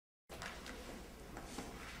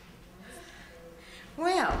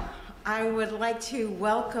I would like to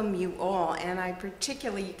welcome you all, and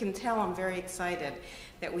you can tell I'm very excited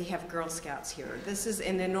that we have Girl Scouts here. This is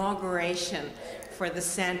an inauguration for the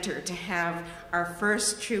center to have our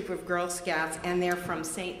first troop of Girl Scouts, and they're from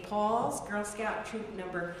St. Paul's, Girl Scout troop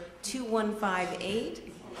number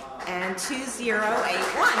 2158 and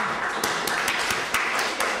 2081.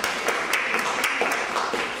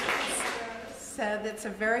 So that's a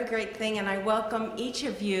very great thing, and I welcome each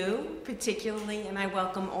of you particularly, and I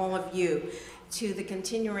welcome all of you to the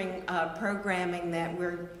continuing programming that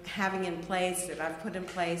we're having in place, that I've put in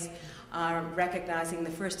place, recognizing the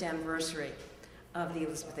first anniversary of the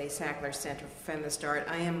Elizabeth A. Sackler Center for Feminist Art.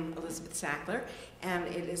 I am Elizabeth Sackler, and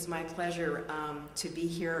it is my pleasure to be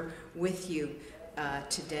here with you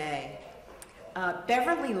today.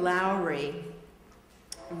 Beverly Lowry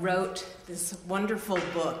wrote this wonderful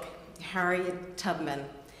book, Harriet Tubman,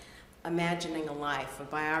 Imaginging a Life, a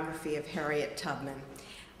biography of Harriet Tubman.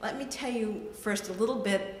 Let me tell you first a little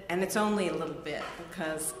bit, and it's only a little bit,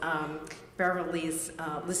 because Beverly's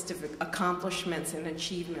list of accomplishments and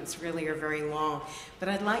achievements really are very long. But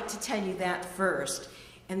I'd like to tell you that first,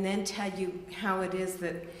 and then tell you how it is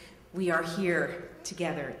that we are here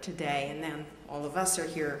together today, and then all of us are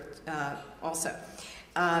here also.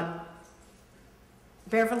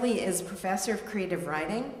 Beverly is professor of creative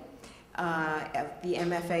writing at the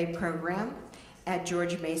MFA program at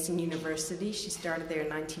George Mason University. She started there in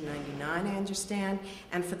 1999, I understand,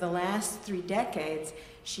 and for the last 3 decades,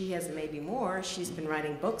 she has, maybe more, she's been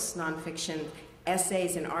writing books, nonfiction,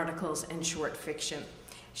 essays and articles, and short fiction.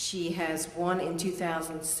 She has won in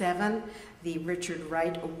 2007 the Richard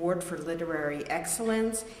Wright Award for Literary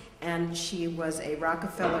Excellence, and she was a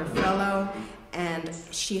Rockefeller Fellow, and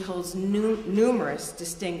she holds numerous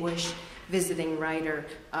distinguished visiting writer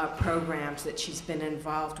programs that she's been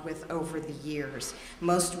involved with over the years,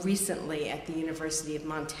 most recently at the University of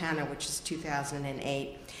Montana, which is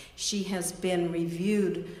 2008. She has been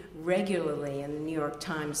reviewed regularly in the New York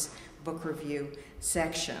Times Book Review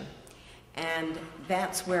section. And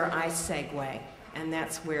that's where I segue, and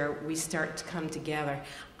that's where we start to come together.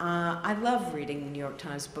 I love reading the New York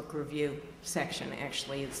Times Book Review section,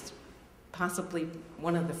 actually. It's possibly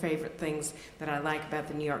one of the favorite things that I like about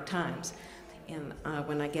the New York Times, and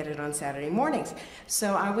when I get it on Saturday mornings.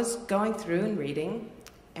 So I was going through and reading,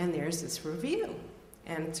 and there's this review,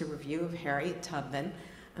 and it's a review of Harriet Tubman,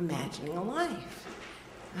 Imagining a Life.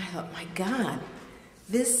 I thought, my God,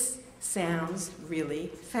 this sounds really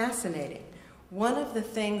fascinating. One of the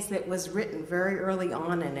things that was written very early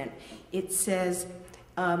on in it, it says,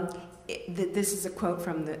 this is a quote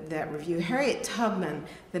from that review, Harriet Tubman,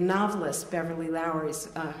 the novelist, Beverly Lowry's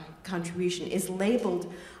contribution, is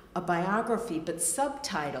labeled a biography but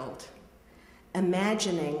subtitled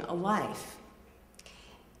Imagining a Life.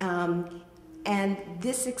 And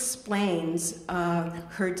this explains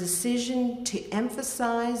her decision to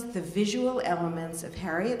emphasize the visual elements of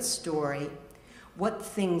Harriet's story, what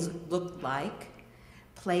things looked like,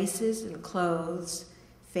 places and clothes,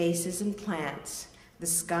 faces and plants, the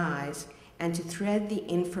skies, and to thread the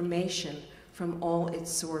information from all its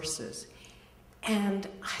sources. And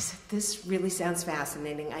I said, this really sounds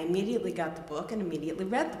fascinating. I immediately got the book and immediately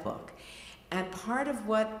read the book. And part of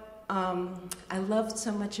what I loved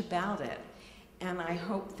so much about it, and I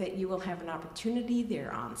hope that you will have an opportunity,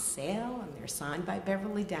 they're on sale, and they're signed by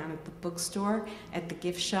Beverly down at the bookstore, at the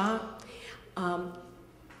gift shop,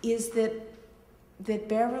 is that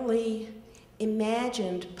Beverly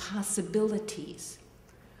imagined possibilities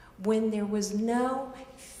when there was no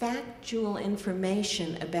factual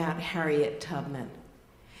information about Harriet Tubman.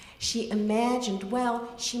 She imagined, well,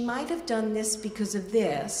 she might have done this because of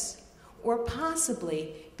this, or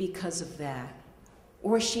possibly because of that.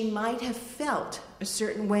 Or she might have felt a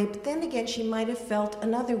certain way, but then again, she might have felt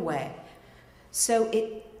another way. So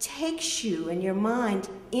it takes you and your mind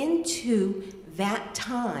into that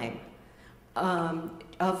time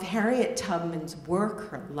of Harriet Tubman's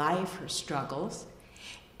work, her life, her struggles,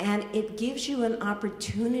 and it gives you an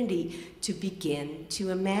opportunity to begin to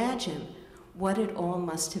imagine what it all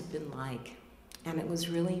must have been like. And it was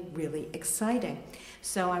really, really exciting.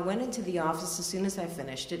 So I went into the office as soon as I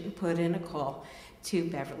finished it and put in a call to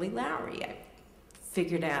Beverly Lowry. I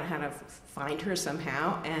figured out how to find her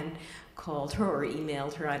somehow and called her or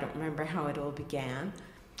emailed her. I don't remember how it all began.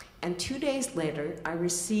 And 2 days later, I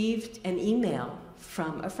received an email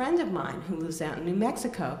from a friend of mine who lives out in New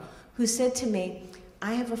Mexico, who said to me,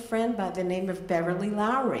 I have a friend by the name of Beverly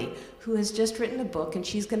Lowry who has just written a book, and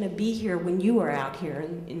she's going to be here when you are out here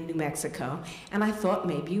in New Mexico, and I thought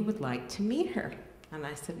maybe you would like to meet her. And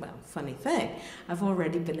I said, well, funny thing, I've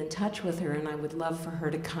already been in touch with her and I would love for her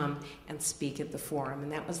to come and speak at the forum.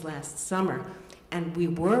 And that was last summer. And we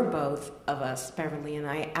were both of us, Beverly and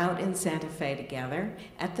I, out in Santa Fe together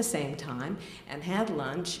at the same time and had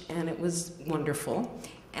lunch, and it was wonderful.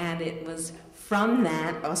 And it was from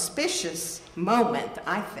that auspicious moment,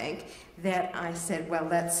 I think, that I said, well,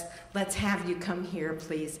 let's have you come here,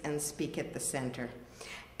 please, and speak at the center.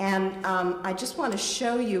 And I just want to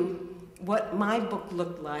show you what my book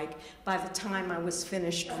looked like by the time I was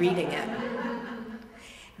finished reading it.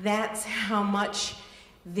 That's how much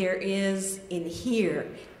there is in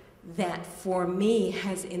here that, for me,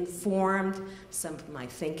 has informed some of my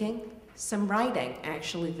thinking, some writing,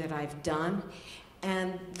 actually, that I've done,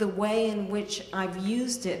 and the way in which I've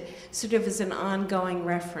used it sort of as an ongoing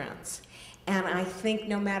reference. And I think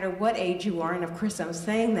no matter what age you are, and of course I'm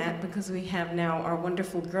saying that because we have now our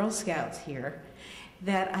wonderful Girl Scouts here,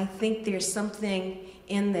 that I think there's something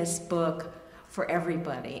in this book for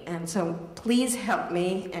everybody. And so please help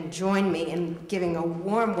me and join me in giving a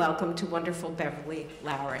warm welcome to wonderful Beverly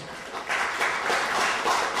Lowry.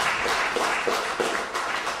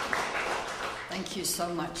 Thank you so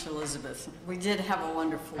much, Elizabeth. We did have a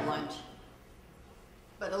wonderful lunch.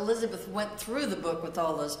 But Elizabeth went through the book with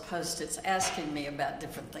all those Post-its asking me about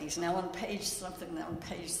different things. Now on page something, now on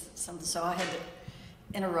page something. So I had to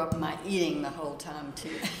interrupt my eating the whole time to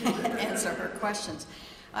answer her questions.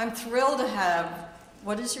 I'm thrilled to have,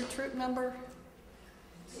 what is your troop number?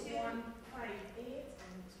 158.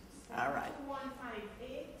 All right.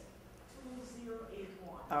 158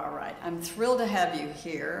 2081. All right. I'm thrilled to have you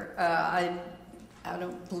here. I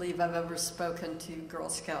don't believe I've ever spoken to Girl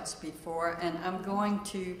Scouts before, and I'm going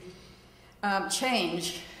to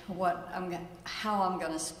change how I'm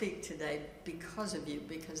going to speak today because of you,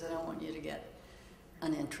 because I don't want you to get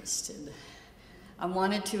uninterested. I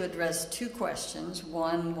wanted to address two questions.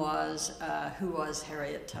 One was, who was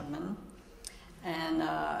Harriet Tubman, and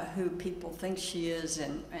who people think she is,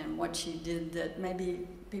 and what she did that maybe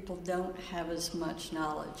people don't have as much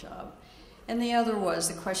knowledge of. And the other was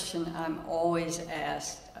the question I'm always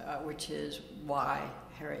asked, which is, why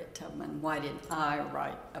Harriet Tubman? Why did I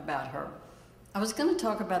write about her? I was going to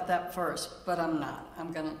talk about that first, but I'm not.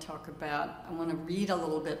 I'm going to talk about, I want to read a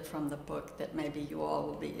little bit from the book that maybe you all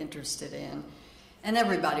will be interested in, and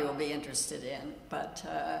everybody will be interested in, but,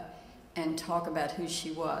 and talk about who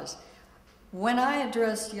she was. When I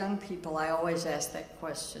address young people, I always ask that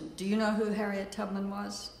question. Do you know who Harriet Tubman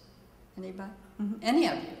was? Anybody? Mm-hmm. Any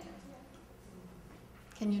of you?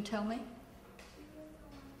 Can you tell me?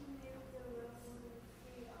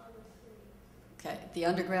 Okay, the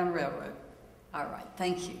Underground Railroad. All right,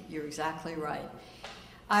 thank you. You're exactly right.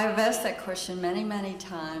 I have asked that question many, many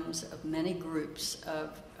times of many groups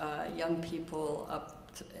of young people up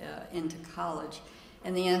into college,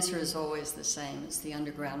 and the answer is always the same. It's the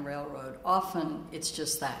Underground Railroad. Often it's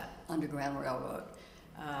just that, Underground Railroad.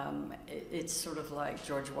 It's sort of like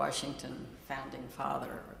George Washington, founding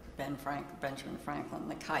father, Benjamin Franklin,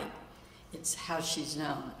 the kite. It's how she's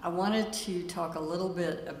known. I wanted to talk a little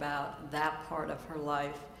bit about that part of her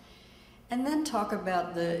life, and then talk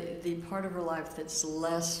about the part of her life that's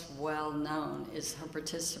less well known, is her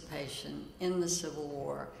participation in the Civil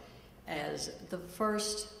War as the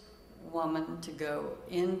first woman to go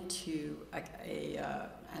into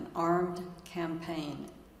an armed campaign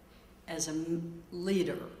as a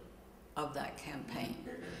leader of that campaign.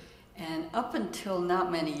 And up until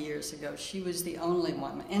not many years ago, she was the only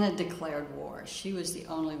woman, in a declared war, she was the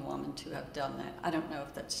only woman to have done that. I don't know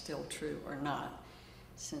if that's still true or not,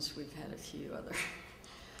 since we've had a few other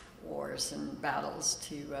wars and battles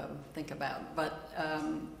to think about. But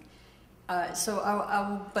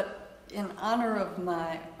but in honor of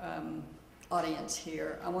my audience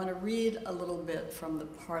here, I want to read a little bit from the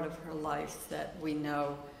part of her life that we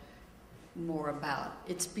know more about.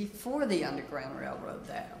 It's before the Underground Railroad,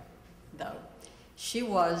 though. She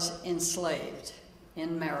was enslaved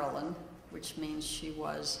in Maryland, which means she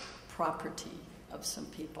was property of some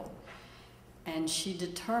people. And she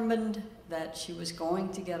determined that she was going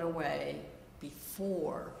to get away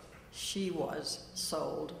before she was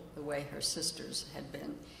sold the way her sisters had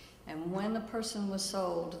been. And when the person was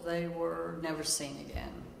sold, they were never seen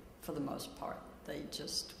again, for the most part. They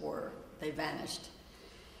just were, they vanished.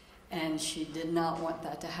 And she did not want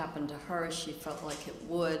that to happen to her. She felt like it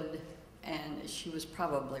would, and she was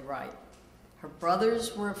probably right. Her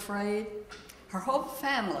brothers were afraid. Her whole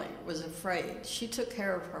family was afraid. She took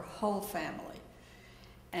care of her whole family.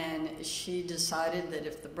 And she decided that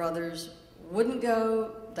if the brothers wouldn't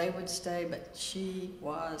go, they would stay, but she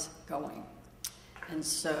was going. And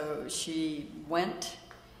so she went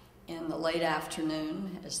in the late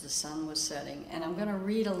afternoon as the sun was setting, and I'm going to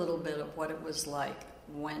read a little bit of what it was like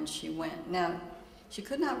when she went. Now, she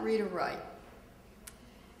could not read or write,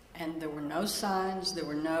 and there were no signs, there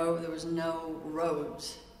was no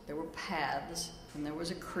roads. There were paths, and there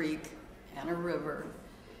was a creek and a river,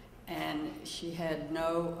 and she had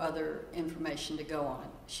no other information to go on.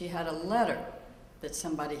 She had a letter that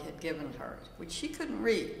somebody had given her, which she couldn't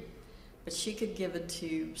read, but she could give it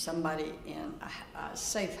to somebody in a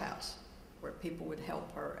safe house where people would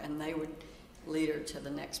help her, and they would lead her to the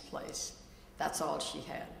next place. That's all she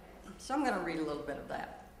had. So I'm going to read a little bit of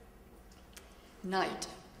that. Night.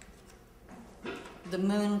 The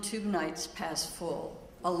moon 2 nights pass full.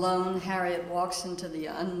 Alone, Harriet walks into the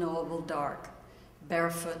unknowable dark,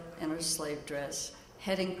 barefoot in her slave dress,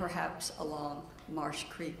 heading perhaps along Marsh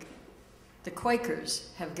Creek. The Quakers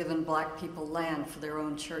have given black people land for their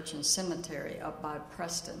own church and cemetery up by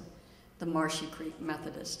Preston, the Marshy Creek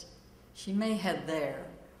Methodist. She may head there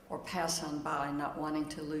or pass on by, not wanting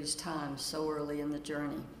to lose time so early in the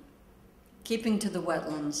journey. Keeping to the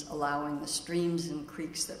wetlands, allowing the streams and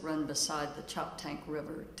creeks that run beside the Choptank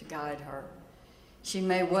River to guide her. She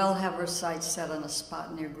may well have her sights set on a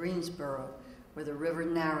spot near Greensboro where the river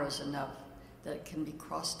narrows enough that it can be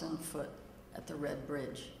crossed on foot at the Red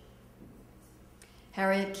Bridge.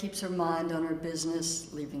 Harriet keeps her mind on her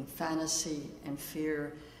business, leaving fantasy and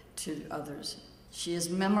fear to others. She has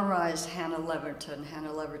memorized Hannah Leverton.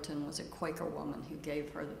 Hannah Leverton was a Quaker woman who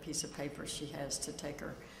gave her the piece of paper she has to take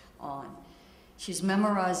her on. She's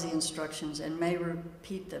memorized the instructions and may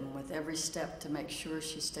repeat them with every step to make sure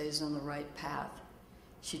she stays on the right path.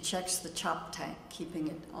 She checks the Choptank, keeping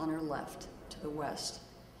it on her left to the west,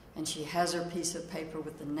 and she has her piece of paper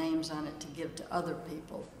with the names on it to give to other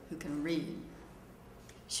people who can read.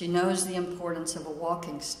 She knows the importance of a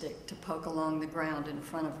walking stick to poke along the ground in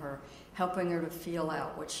front of her, helping her to feel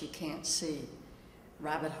out what she can't see.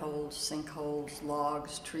 Rabbit holes, sinkholes,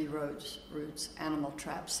 logs, tree roots, animal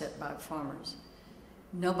traps set by farmers.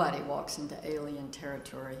 Nobody walks into alien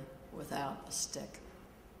territory without a stick.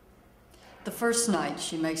 The first night,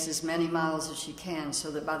 she makes as many miles as she can so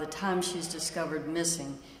that by the time she's discovered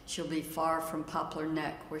missing, she'll be far from Poplar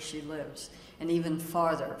Neck, where she lives, and even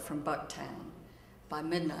farther from Bucktown. By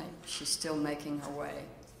midnight, she's still making her way.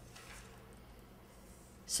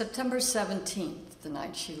 September 17th, the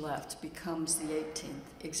night she left, becomes the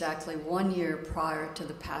 18th, exactly 1 year prior to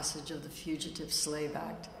the passage of the Fugitive Slave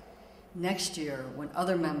Act. Next year, when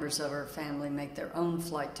other members of her family make their own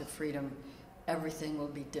flight to freedom, everything will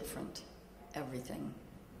be different. Everything.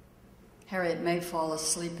 Harriet may fall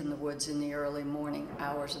asleep in the woods in the early morning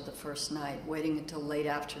hours of the first night, waiting until late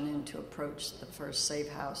afternoon to approach the first safe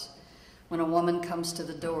house. When a woman comes to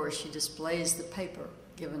the door, she displays the paper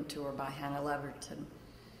given to her by Hannah Leverton.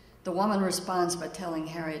 The woman responds by telling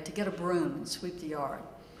Harriet to get a broom and sweep the yard.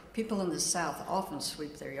 People in the South often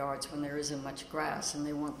sweep their yards when there isn't much grass and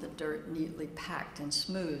they want the dirt neatly packed and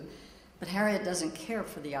smooth, but Harriet doesn't care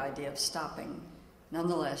for the idea of stopping.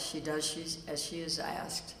 Nonetheless, she does as she is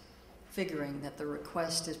asked, figuring that the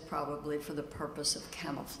request is probably for the purpose of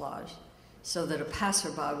camouflage, so that a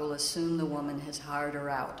passerby will assume the woman has hired her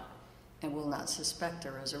out and will not suspect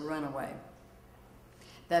her as a runaway.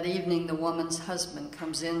 That evening, the woman's husband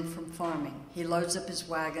comes in from farming. He loads up his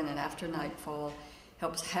wagon and after nightfall,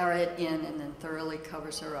 helps Harriet in and then thoroughly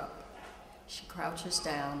covers her up. She crouches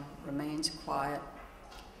down, remains quiet.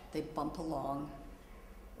 They bump along.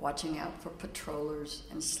 Watching out for patrollers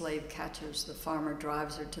and slave catchers, the farmer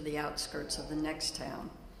drives her to the outskirts of the next town,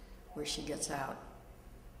 where she gets out.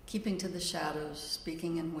 Keeping to the shadows,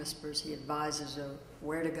 speaking in whispers, he advises her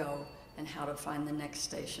where to go and how to find the next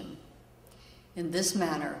station. In this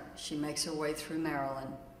manner, she makes her way through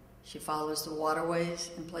Maryland. She follows the waterways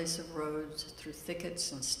in place of roads, through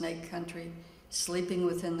thickets and snake country, sleeping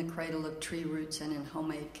within the cradle of tree roots and in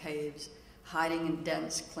homemade caves, hiding in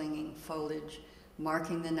dense, clinging foliage,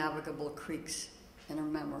 marking the navigable creeks in her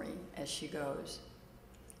memory as she goes.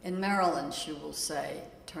 In Maryland, she will say,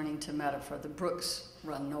 turning to metaphor, the brooks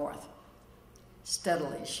run north.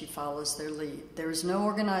 Steadily, she follows their lead. There is no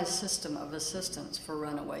organized system of assistance for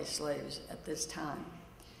runaway slaves at this time,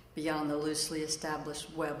 beyond the loosely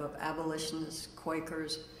established web of abolitionists,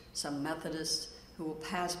 Quakers, some Methodists, who will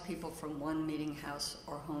pass people from one meeting house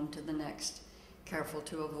or home to the next, careful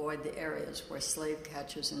to avoid the areas where slave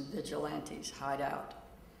catchers and vigilantes hide out,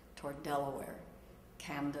 toward Delaware,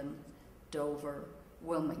 Camden, Dover,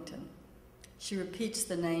 Wilmington. She repeats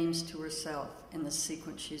the names to herself in the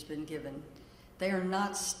sequence she's been given. They are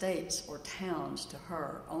not states or towns to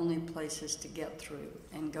her, only places to get through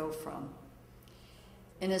and go from.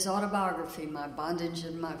 In his autobiography, My Bondage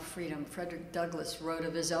and My Freedom, Frederick Douglass wrote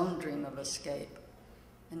of his own dream of escape.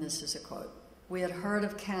 And this is a quote. "We had heard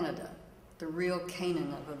of Canada, the real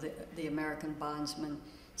Canaan of the American bondsman,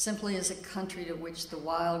 simply as a country to which the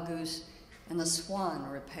wild goose and the swan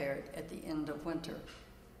repaired at the end of winter,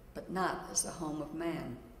 but not as the home of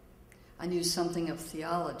man. I knew something of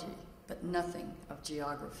theology, but nothing of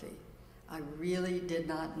geography. I really did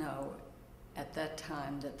not know at that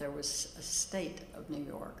time that there was a state of New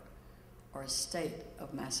York or a state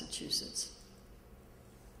of Massachusetts."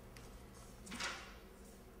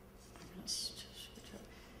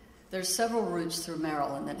 There's several routes through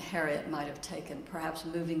Maryland that Harriet might have taken, perhaps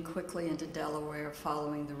moving quickly into Delaware,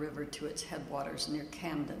 following the river to its headwaters near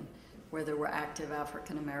Camden, where there were active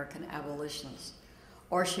African-American abolitionists.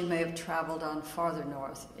 Or she may have traveled on farther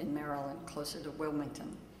north in Maryland, closer to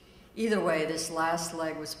Wilmington. Either way, this last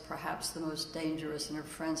leg was perhaps the most dangerous, and her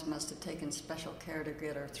friends must have taken special care to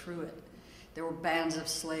get her through it. There were bands of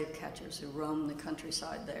slave catchers who roamed the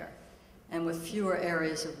countryside there. And with fewer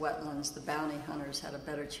areas of wetlands, the bounty hunters had a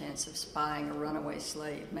better chance of spying a runaway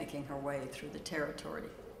slave making her way through the territory.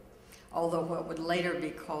 Although what would later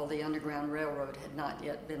be called the Underground Railroad had not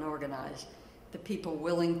yet been organized, the people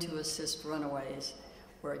willing to assist runaways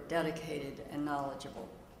were dedicated and knowledgeable.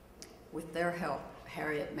 With their help,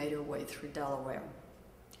 Harriet made her way through Delaware.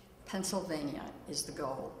 Pennsylvania is the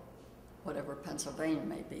goal, whatever Pennsylvania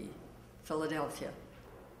may be, Philadelphia.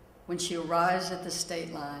 When she arrives at the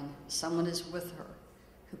state line, someone is with her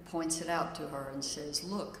who points it out to her and says,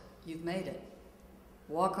 "Look, you've made it.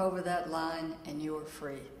 Walk over that line and you are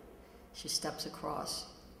free." She steps across.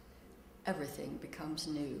 Everything becomes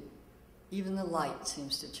new. Even the light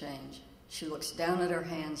seems to change. She looks down at her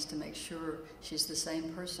hands to make sure she's the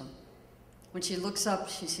same person. When she looks up,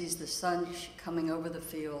 she sees the sun coming over the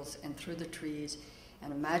fields and through the trees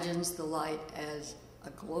and imagines the light as a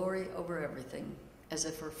glory over everything, as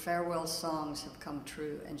if her farewell songs have come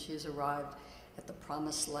true and she has arrived at the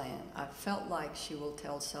promised land. "I felt like," she will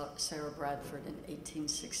tell Sarah Bradford in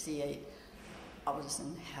 1868, "I was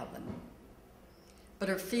in heaven." But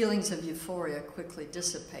her feelings of euphoria quickly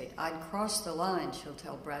dissipate. "I'd crossed the line," she'll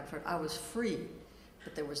tell Bradford. "I was free,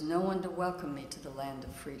 but there was no one to welcome me to the land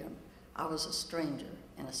of freedom. I was a stranger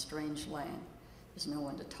in a strange land. There's no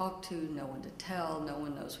one to talk to, no one to tell, no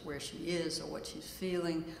one knows where she is or what she's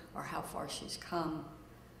feeling or how far she's come.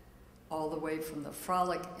 All the way from the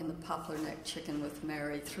frolic in the poplar neck chicken with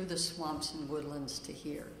Mary through the swamps and woodlands to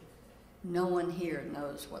here. No one here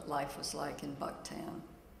knows what life was like in Bucktown."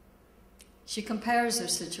 She compares her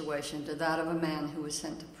situation to that of a man who was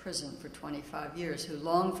sent to prison for 25 years, who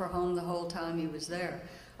longed for home the whole time he was there,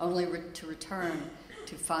 only to return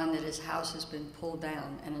to find that his house has been pulled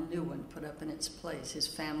down and a new one put up in its place, his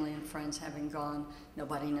family and friends having gone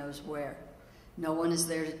nobody knows where. No one is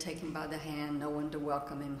there to take him by the hand, no one to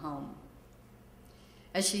welcome him home.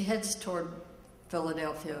 As she heads toward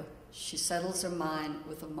Philadelphia, she settles her mind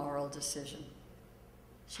with a moral decision.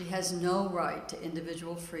 She has no right to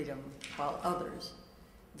individual freedom, while others,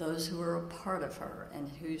 those who are a part of her and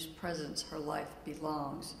in whose presence her life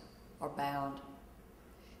belongs, are bound.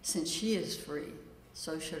 Since she is free,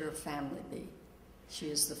 so should her family be. She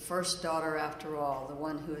is the first daughter after all, the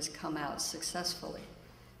one who has come out successfully,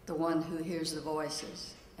 the one who hears the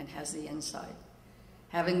voices and has the insight.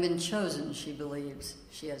 Having been chosen, she believes,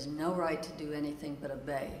 she has no right to do anything but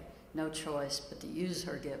obey, no choice but to use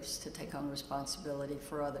her gifts to take on responsibility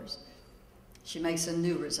for others. She makes a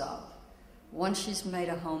new resolve. Once she's made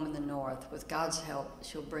a home in the North, with God's help,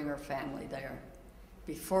 she'll bring her family there.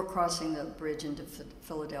 Before crossing the bridge into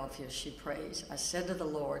Philadelphia, she prays, "I said to the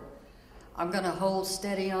Lord, I'm going to hold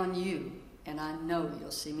steady on you, and I know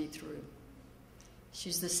you'll see me through."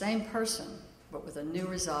 She's the same person, but with a new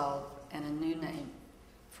resolve and a new name.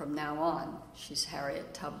 From now on, she's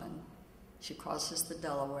Harriet Tubman. She crosses the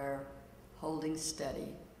Delaware, holding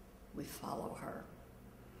steady. We follow her.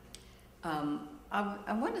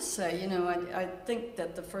 I want to say, I think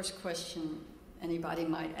that the first question anybody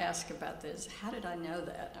might ask about this, how did I know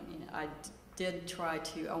that? I mean, I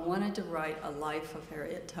wanted to write a life of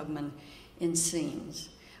Harriet Tubman in scenes,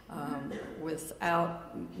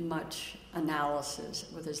 without much analysis,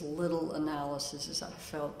 with as little analysis as I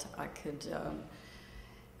felt I could,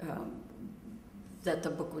 that the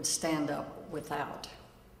book would stand up without.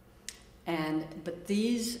 But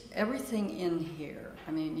everything in here,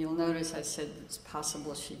 I mean, you'll notice I said it's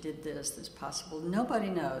possible she did this, it's possible. Nobody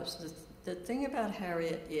knows. The thing about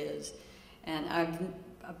Harriet is, and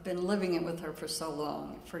I've been living it with her for so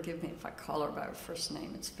long, forgive me if I call her by her first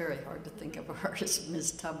name, it's very hard to think of her as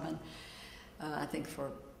Ms. Tubman, I think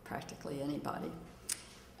for practically anybody.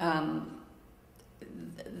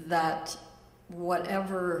 that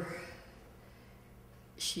whatever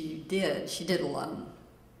she did alone.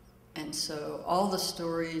 And so all the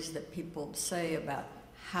stories that people say about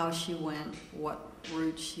how she went, what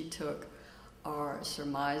route she took, are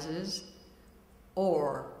surmises,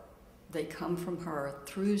 or they come from her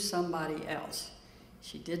through somebody else.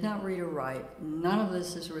 She did not read or write. None of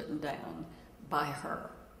this is written down by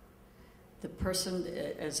her. The person,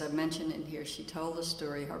 as I mentioned in here, she told the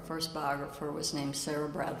story. Her first biographer was named Sarah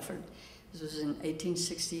Bradford. This was in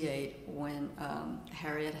 1868 when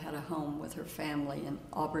Harriet had a home with her family in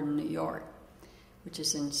Auburn, New York, which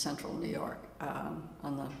is in central New York,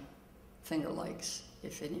 on the Finger Lakes,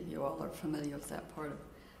 if any of you all are familiar with that part of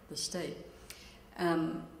the state.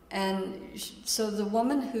 So the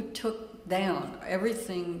woman who took down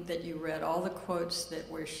everything that you read, all the quotes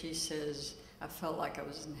where she says, "I felt like I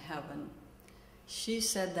was in heaven," she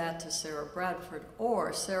said that to Sarah Bradford,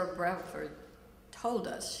 or Sarah Bradford told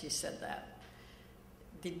us she said that.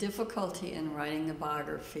 The difficulty in writing a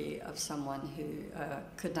biography of someone who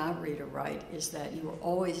could not read or write is that you were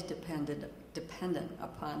always dependent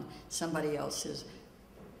upon somebody else's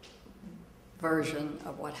version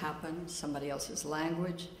of what happened, somebody else's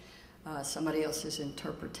language, somebody else's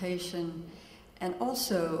interpretation, and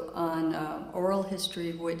also on oral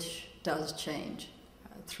history, which does change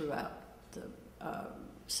throughout the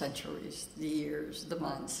centuries, the years, the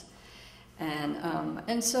months.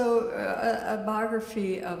 And so a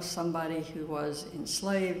biography of somebody who was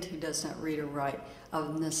enslaved, who does not read or write,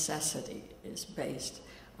 of necessity is based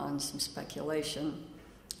on some speculation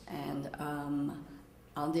and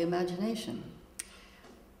on the imagination.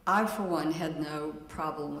 I, for one, had no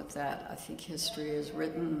problem with that. I think history is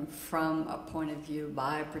written from a point of view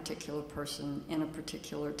by a particular person in a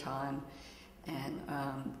particular time, and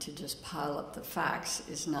to just pile up the facts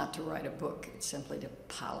is not to write a book. It's simply to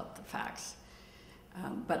pile up the facts.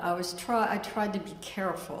 But I tried to be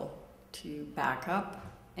careful to back up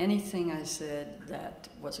anything I said that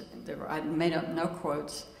wasn't there. I made up no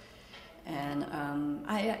quotes, and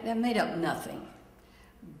I made up nothing.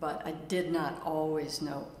 But I did not always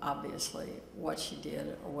know, obviously, what she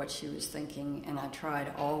did or what she was thinking, and I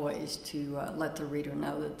tried always to let the reader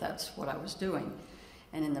know that that's what I was doing.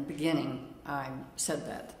 And in the beginning, I said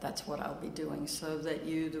that's what I'll be doing, so that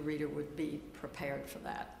you, the reader, would be prepared for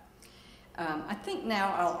that. I think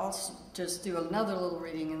now I'll also just do another little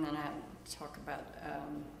reading, and then I'll talk about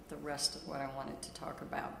the rest of what I wanted to talk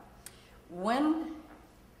about. When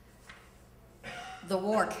the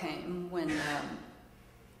war came,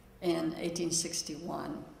 in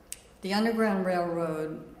 1861, the Underground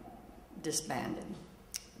Railroad disbanded.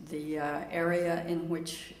 The area in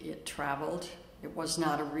which it traveled, it was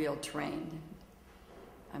not a real train.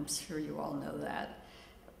 I'm sure you all know that.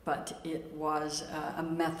 But it was a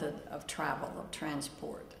method of travel, of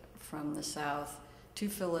transport from the South to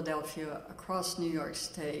Philadelphia, across New York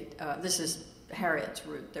State. This is Harriet's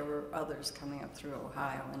route. There were others coming up through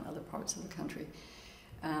Ohio and other parts of the country,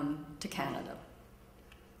 to Canada.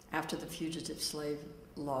 After the fugitive slave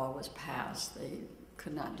law was passed, they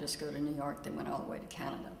could not just go to New York, they went all the way to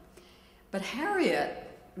Canada. But Harriet,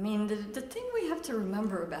 I mean, the thing we have to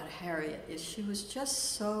remember about Harriet is she was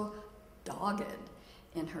just so dogged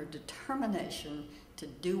in her determination to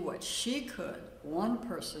do what she could, one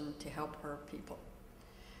person, to help her people.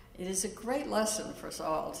 It is a great lesson for us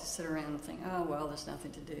all to sit around and think, oh, well, there's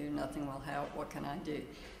nothing to do, nothing will help, what can I do?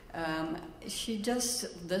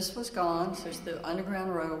 This was gone, so the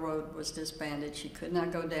Underground Railroad was disbanded. She could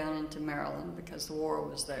not go down into Maryland because the war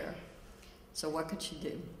was there. So what could she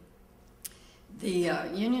do? The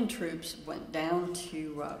Union troops went down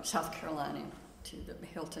to South Carolina, to the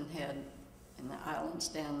Hilton Head and the islands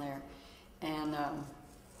down there, and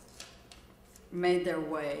made their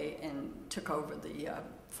way and took over the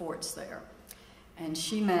forts there. And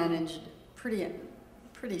she managed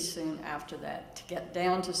pretty soon after that to get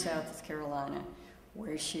down to South Carolina,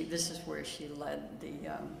 where this is where she led the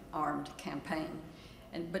armed campaign.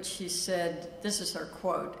 But she said, this is her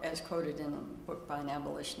quote, as quoted in a book by an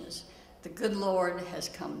abolitionist: "The good Lord has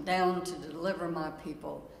come down to deliver my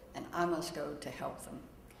people, and I must go to help them."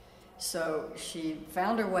 So she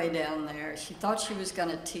found her way down there. She thought she was going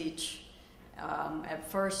to teach. At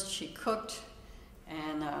first she cooked,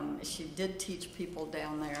 and she did teach people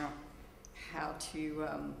down there how to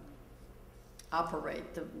operate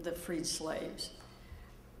the freed slaves.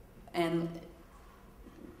 And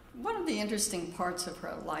one of the interesting parts of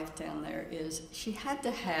her life down there is she had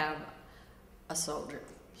to have a soldier.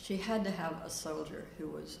 She had to have a soldier who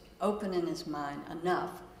was open in his mind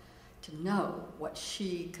enough to know what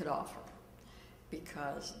she could offer,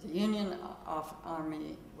 because the Union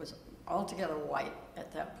Army was altogether white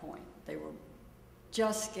at that point. They were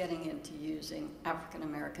just getting into using African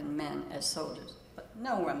American men as soldiers, but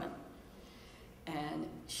no women. And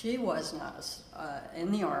she was not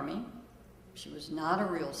in the Army. She was not a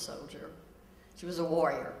real soldier. She was a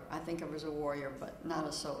warrior. I think of her as a warrior, but not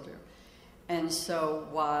a soldier. And so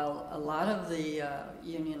while a lot of the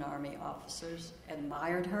Union Army officers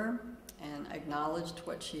admired her and acknowledged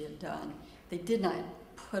what she had done, they did not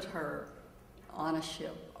put her on a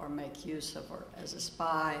ship or make use of her as a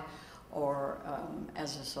spy or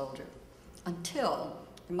as a soldier until,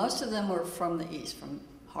 most of them were from the East, from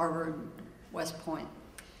Harvard, West Point.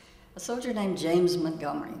 A soldier named James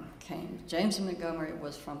Montgomery came. James Montgomery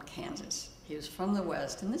was from Kansas. He was from the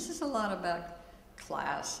West, and this is a lot about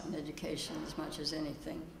class and education as much as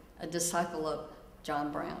anything, a disciple of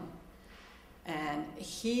John Brown. And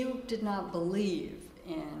he did not believe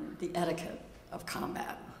in the etiquette of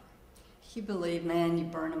combat. He believed, man, you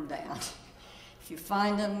burn them down. If you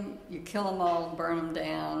find them, you kill them all, burn them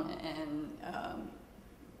down, and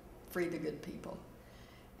free the good people.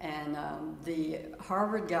 And the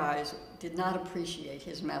Harvard guys did not appreciate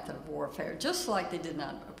his method of warfare, just like they did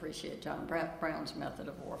not appreciate John Brown's method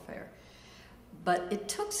of warfare. But it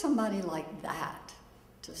took somebody like that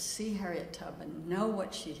to see Harriet Tubman, know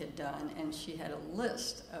what she had done, and she had a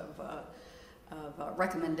list of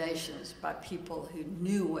recommendations by people who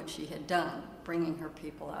knew what she had done, bringing her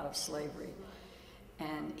people out of slavery.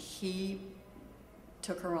 And he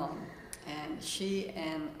took her on. And she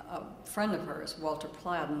and a friend of hers, Walter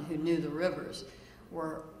Plowden, who knew the rivers,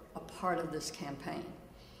 were a part of this campaign.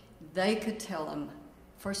 They could tell him,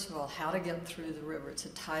 first of all, how to get through the river. It's a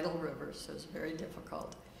tidal river, so it's very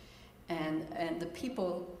difficult. And the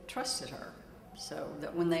people trusted her, so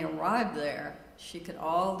that when they arrived there, she could,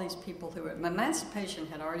 all these people who were, emancipation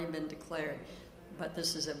had already been declared, but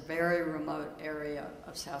this is a very remote area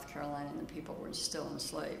of South Carolina, and the people were still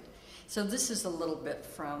enslaved. So this is a little bit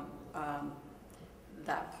from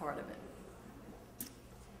that part of it.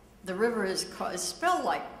 The river is called, it's spelled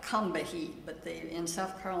like Combahee, but in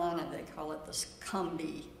South Carolina they call it the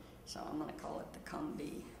Combee, so I'm going to call it the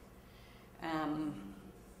Combee.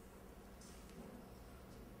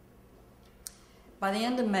 By the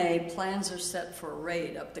end of May, plans are set for a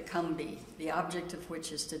raid up the Combee, the object of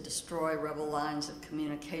which is to destroy rebel lines of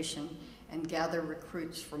communication and gather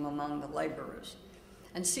recruits from among the laborers.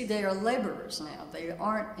 And see, they are laborers now. They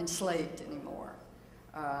aren't enslaved anymore.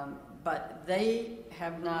 But they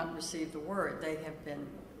have not received the word. They have been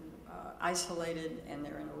isolated, and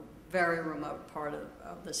they're in a very remote part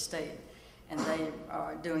of the state. And they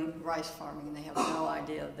are doing rice farming, and they have no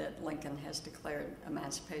idea that Lincoln has declared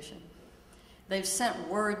emancipation. They've sent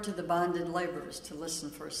word to the bonded laborers to listen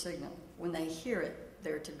for a signal. When they hear it,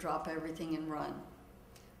 they're to drop everything and run.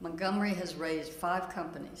 Montgomery has raised 5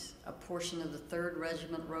 companies. A portion of the 3rd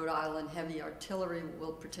Regiment Rhode Island Heavy Artillery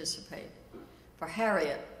will participate. For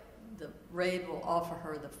Harriet, the raid will offer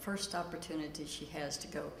her the first opportunity she has to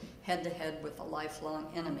go head-to-head with a lifelong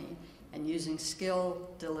enemy, and using skill,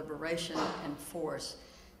 deliberation, and force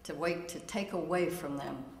to take away from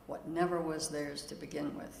them what never was theirs to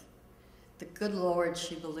begin with. The good Lord,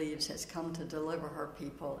 she believes, has come to deliver her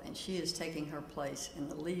people, and she is taking her place in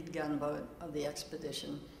the lead gunboat of the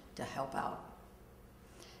expedition to help out.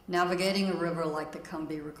 Navigating a river like the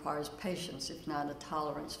Combee requires patience, if not a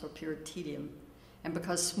tolerance for pure tedium. And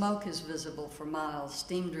because smoke is visible for miles,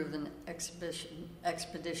 steam-driven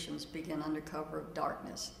expeditions begin under cover of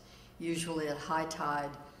darkness, usually at high tide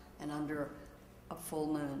and under a full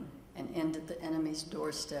moon, and end at the enemy's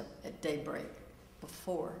doorstep at daybreak,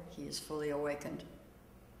 before he is fully awakened.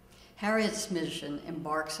 Harriet's mission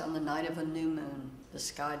embarks on the night of a new moon, the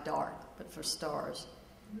sky dark, but for stars.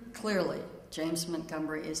 Clearly, James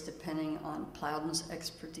Montgomery is depending on Plowden's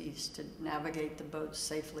expertise to navigate the boat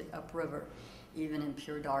safely upriver, even in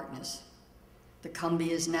pure darkness. The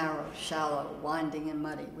Combee is narrow, shallow, winding, and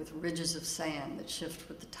muddy, with ridges of sand that shift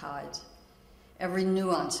with the tides. Every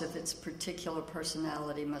nuance of its particular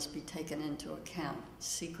personality must be taken into account,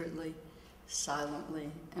 secretly, silently,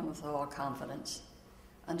 and with all confidence.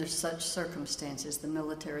 Under such circumstances, the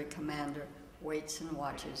military commander waits and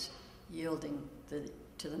watches, yielding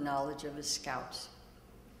to the knowledge of his scouts.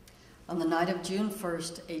 On the night of June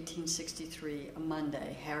 1st, 1863, a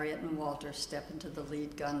Monday, Harriet and Walter step into the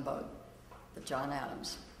lead gunboat, the John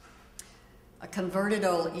Adams. A converted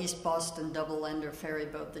old East Boston double-ender ferry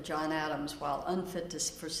boat, the John Adams, while unfit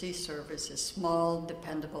for sea service, is small,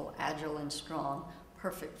 dependable, agile, and strong,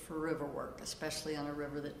 perfect for river work, especially on a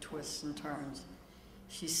river that twists and turns.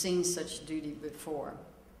 She's seen such duty before.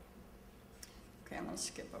 Okay, I'm going to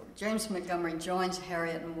skip over. James Montgomery joins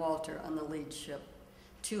Harriet and Walter on the lead ship.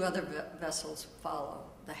 Two other vessels follow,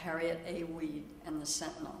 the Harriet A. Weed and the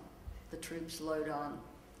Sentinel. The troops load on.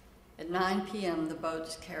 At 9 p.m., the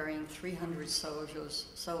boats carrying 300 soldiers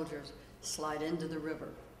slide into the river.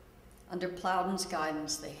 Under Plowden's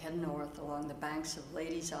guidance, they head north along the banks of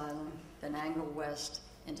Ladies Island, then angle west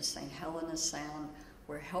into St. Helena Sound,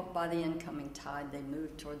 where, helped by the incoming tide, they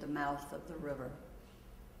move toward the mouth of the river.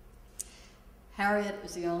 Harriet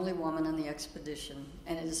is the only woman on the expedition,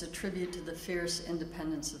 and it is a tribute to the fierce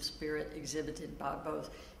independence of spirit exhibited by both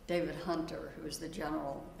David Hunter, who is the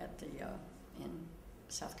general at in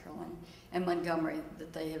South Carolina, and Montgomery,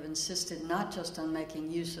 that they have insisted not just on making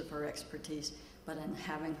use of her expertise, but in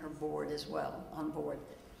having her on board.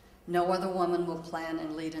 No other woman will plan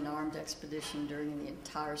and lead an armed expedition during the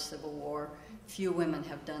entire Civil War. Few women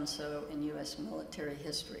have done so in U.S. military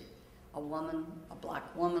history. A woman, a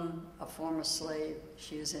black woman, a former slave,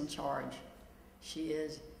 she is in charge. She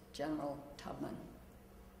is General Tubman.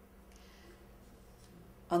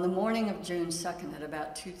 On the morning of June 2nd at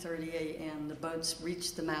about 2:30 a.m., the boats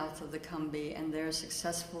reach the mouth of the Combahee and there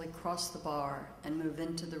successfully cross the bar and move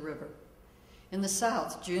into the river. In the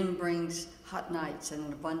south, June brings hot nights and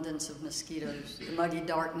an abundance of mosquitoes, the muggy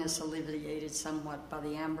darkness alleviated somewhat by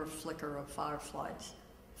the amber flicker of fireflies.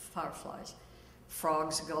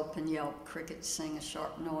 Frogs gulp and yelp, crickets sing a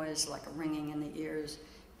sharp noise like a ringing in the ears,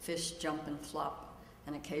 fish jump and flop,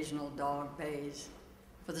 an occasional dog bays.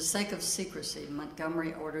 For the sake of secrecy,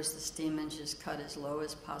 Montgomery orders the steam engines cut as low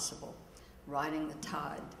as possible, riding the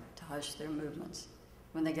tide to hush their movements.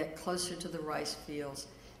 When they get closer to the rice fields,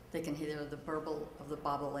 they can hear the burble of the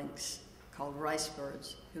bobolinks, called rice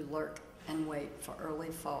birds, who lurk and wait for early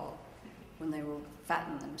fall when they will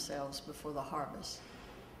fatten themselves before the harvest.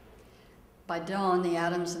 By dawn, the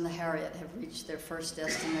Adams and the Harriet have reached their first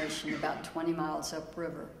destination about 20 miles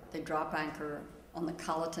upriver. They drop anchor on the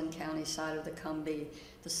Colleton County side of the Combahee.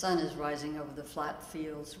 The sun is rising over the flat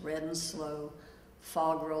fields, red and slow.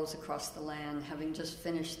 Fog rolls across the land. Having just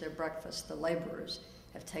finished their breakfast, the laborers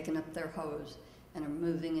have taken up their hoes and are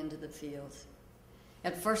moving into the fields.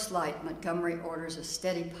 At first light, Montgomery orders a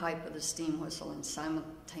steady pipe of the steam whistle and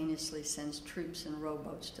simultaneously sends troops in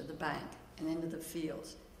rowboats to the bank and into the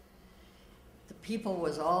fields. The people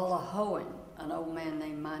was all a-hoeing, an old man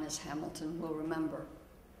named Minus Hamilton will remember.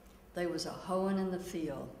 They was a-hoeing in the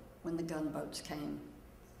field when the gunboats came.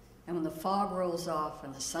 And when the fog rolls off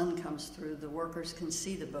and the sun comes through, the workers can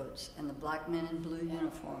see the boats and the black men in blue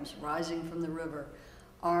uniforms rising from the river,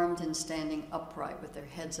 armed and standing upright with their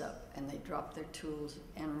heads up, and they drop their tools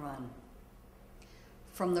and run.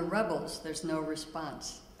 From the rebels, there's no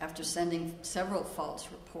response. After sending several false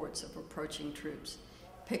reports of approaching troops,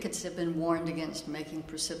 pickets have been warned against making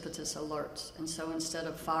precipitous alerts, and so instead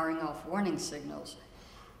of firing off warning signals,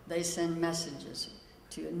 they send messages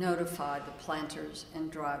to notify the planters and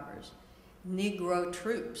drivers. Negro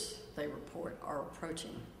troops, they report, are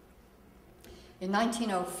approaching. In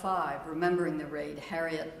 1905, remembering the raid,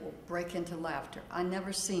 Harriet will break into laughter. I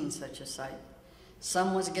never seen such a sight.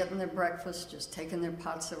 Some was getting their breakfast, just taking their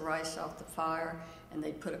pots of rice off the fire, and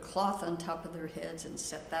they'd put a cloth on top of their heads and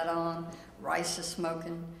set that on. Rice is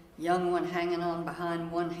smoking, young one hanging on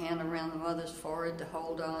behind one hand around the mother's forehead to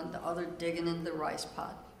hold on, the other digging into the rice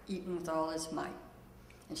pot, eating with all his might.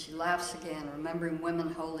 And she laughs again, remembering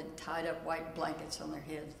women holding tied up white blankets on their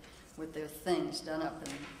heads with their things done up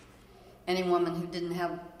in them. Any woman who didn't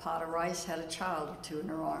have a pot of rice had a child or two in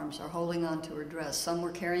her arms or holding on to her dress. Some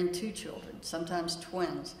were carrying two children, sometimes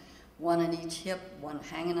twins, one in each hip, one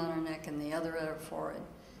hanging on her neck and the other at her forehead.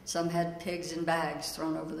 Some had pigs in bags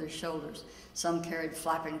thrown over their shoulders. Some carried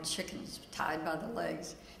flapping chickens tied by the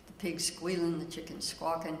legs, the pigs squealing, the chickens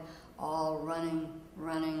squawking, all running,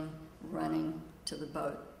 running, running to the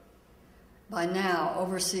boat. By now,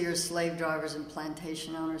 overseers, slave drivers, and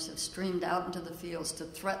plantation owners have streamed out into the fields to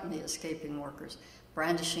threaten the escaping workers,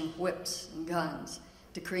 brandishing whips and guns,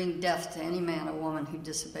 decreeing death to any man or woman who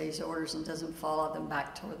disobeys orders and doesn't follow them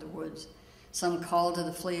back toward the woods. Some call to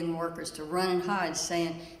the fleeing workers to run and hide,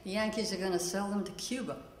 saying the Yankees are going to sell them to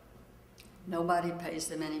Cuba. Nobody pays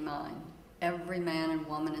them any mind. Every man and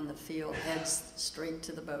woman in the field heads straight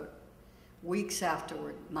to the boat. Weeks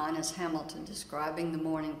afterward, Minus Hamilton, describing the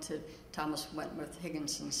morning to Thomas Wentworth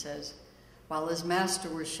Higginson, says, while his master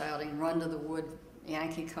was shouting, "Run to the wood,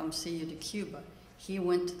 Yankee, come see you to Cuba," he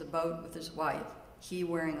went to the boat with his wife, he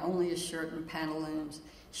wearing only a shirt and pantaloons,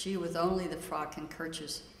 she with only the frock and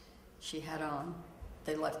kerchief she had on.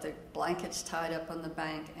 They left their blankets tied up on the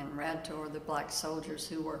bank and ran toward the black soldiers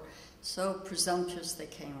who were so presumptuous they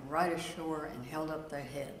came right ashore and held up their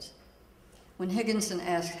heads. When Higginson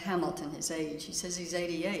asked Hamilton his age, he says he's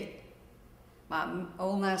 88. My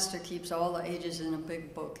old master keeps all the ages in a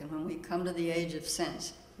big book, and when we come to the age of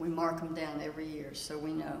sense, we mark them down every year so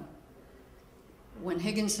we know. When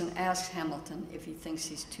Higginson asks Hamilton if he thinks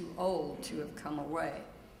he's too old to have come away,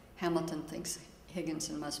 Hamilton thinks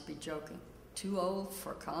Higginson must be joking. Too old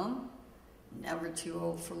for come? Never too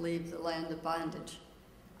old for leave the land of bondage.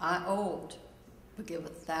 I old, but give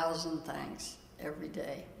 1,000 thanks every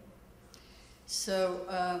day. So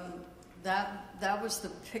that was the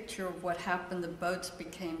picture of what happened. The boats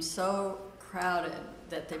became so crowded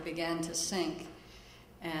that they began to sink.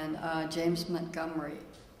 And James Montgomery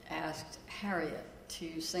asked Harriet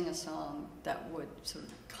to sing a song that would sort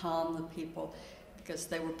of calm the people because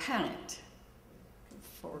they were panicked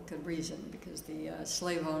for good reason, because the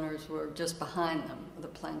slave owners were just behind them, the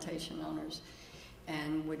plantation owners,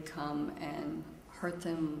 and would come and hurt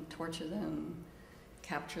them, torture them,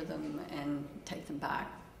 capture them, and take them back.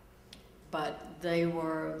 But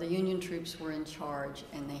the Union troops were in charge,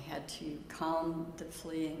 and they had to calm the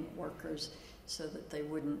fleeing workers so that they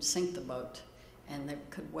wouldn't sink the boat, and they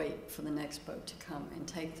could wait for the next boat to come and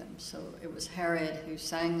take them. So it was Harriet who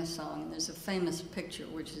sang the song. There's a famous picture,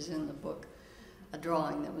 which is in the book, a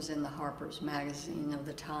drawing that was in the Harper's magazine of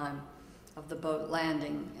the time, of the boat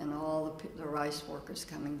landing and all the rice workers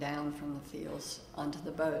coming down from the fields onto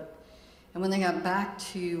the boat. And when they got back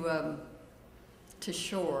to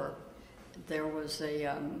shore, there was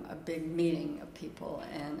a big meeting of people,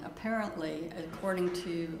 and apparently, according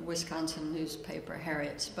to Wisconsin newspaper,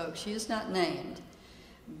 Harriet spoke. She is not named,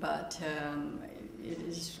 but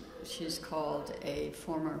she's called a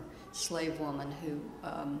former slave woman who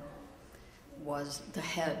was the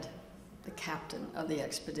head, the captain of the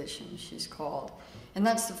expedition, she's called. And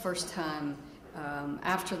that's the first time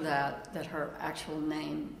after that her actual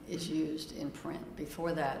name is used in print.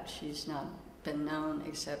 Before that, she's not been known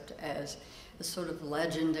except as a sort of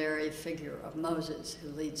legendary figure of Moses who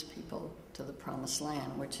leads people to the Promised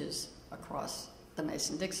Land, which is across the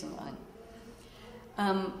Mason-Dixon line.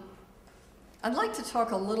 I'd like to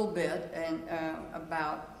talk a little bit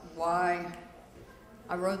about why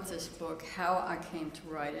I wrote this book, how I came to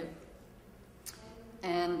write it,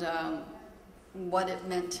 and what it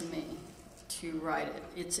meant to me to write it.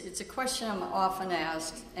 It's a question I'm often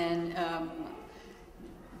asked, and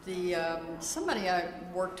somebody I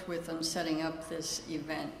worked with on setting up this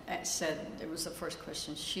event said it was the first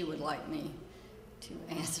question she would like me to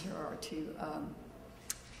answer or to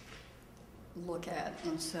look at,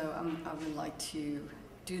 and so I would like to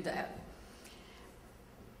do that.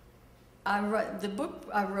 The book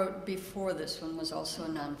I wrote before this one was also a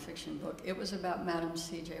nonfiction book. It was about Madam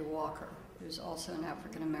C.J. Walker, who's also an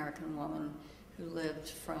African-American woman who lived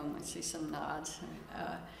from, I see some nods,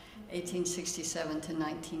 1867 to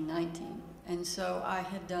 1919. And so I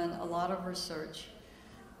had done a lot of research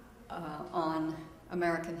on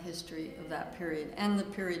American history of that period and the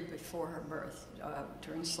period before her birth,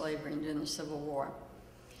 during slavery and during the Civil War.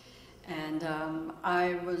 And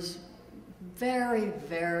I was very,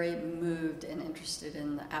 very moved and interested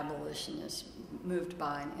in the abolitionist, moved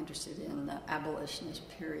by and interested in the abolitionist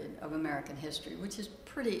period of American history, which is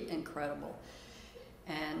pretty incredible.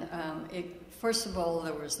 And first of all,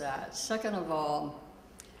 there was that. Second of all,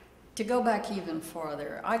 to go back even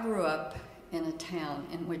farther, I grew up in a town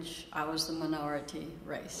in which I was the minority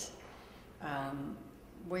race. I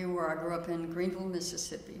grew up in Greenville,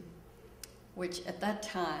 Mississippi, which at that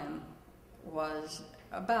time was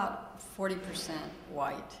about 40%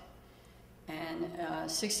 white and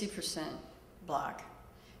 60% black.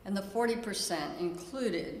 And the 40%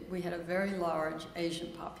 included, we had a very large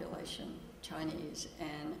Asian population, Chinese,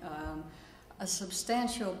 and a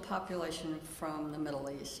substantial population from the Middle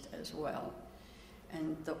East as well.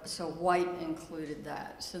 And so white included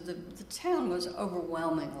that. So the town was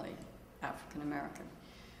overwhelmingly African American.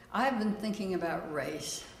 I've been thinking about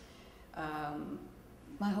race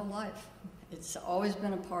my whole life. It's always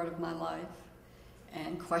been a part of my life,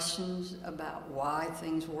 and questions about why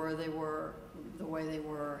things were the way they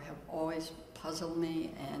were have always puzzled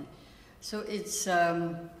me. And so it's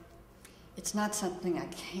not something I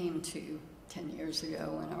came to 10 years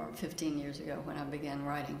ago or 15 years ago when I began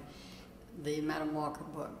writing the Madam Walker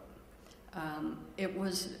book. It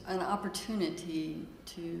was an opportunity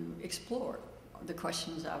to explore the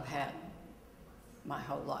questions I've had my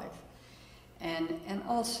whole life. And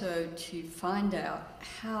also to find out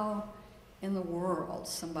how in the world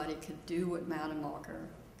somebody could do what Madam Walker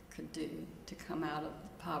could do to come out of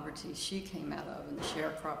the poverty she came out of and the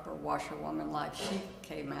sharecropper, washerwoman life she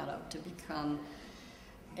came out of to become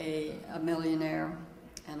a millionaire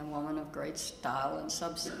and a woman of great style and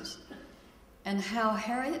substance. And how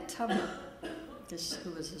Harriet Tubman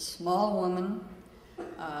who was a small woman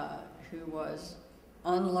who was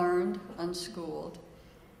unlearned, unschooled.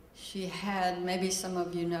 She had, maybe some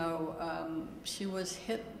of you know, she was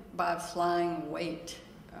hit by a flying weight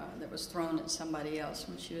that was thrown at somebody else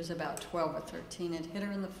when she was about 12 or 13. It hit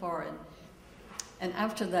her in the forehead. And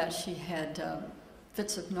after that, she had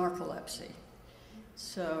fits of narcolepsy.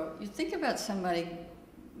 So you think about somebody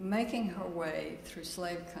making her way through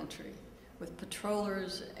slave country with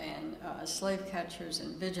patrollers and slave catchers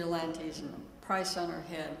and vigilantes and a price on her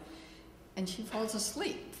head, and she falls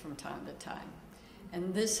asleep from time to time.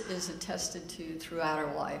 And this is attested to throughout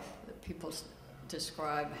her life, that people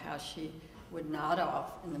describe how she would nod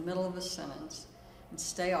off in the middle of a sentence and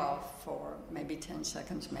stay off for maybe 10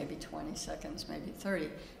 seconds, maybe 20 seconds, maybe 30,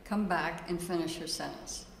 come back and finish her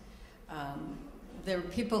sentence. There are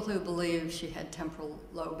people who believe she had temporal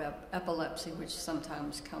lobe epilepsy, which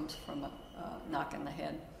sometimes comes from a knock in the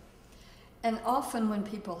head. And often when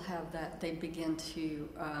people have that, they begin to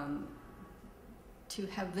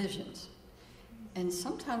have visions. And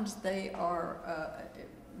sometimes they are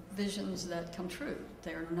visions that come true.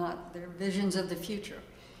 They're visions of the future.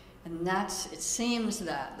 And it seems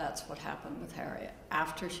that that's what happened with Harriet.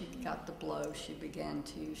 After she got the blow,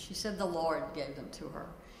 she said the Lord gave them to her.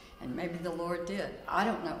 And maybe the Lord did. I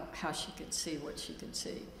don't know how she could see what she could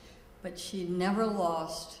see. But she never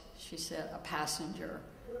lost, she said, a passenger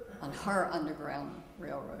on her Underground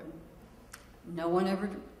Railroad. No one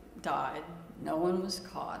ever died. No one was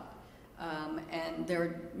caught. And there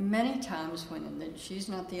are many times when, and she's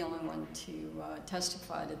not the only one to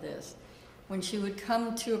testify to this, when she would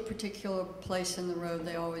come to a particular place in the road,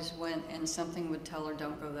 they always went, and something would tell her,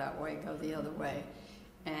 don't go that way, go the other way.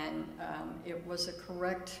 And it was a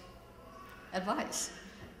correct advice,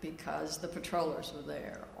 because the patrollers were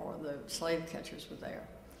there, or the slave catchers were there.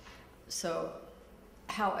 So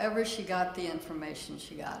however she got the information,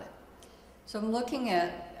 she got it. So I'm looking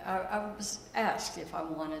at, I was asked if I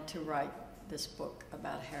wanted to write this book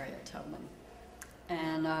about Harriet Tubman.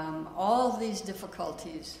 And all of these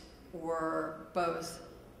difficulties were both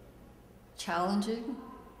challenging,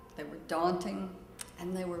 they were daunting,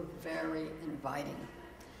 and they were very inviting.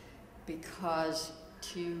 Because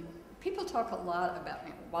people talk a lot about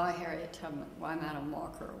why Harriet Tubman, why Madam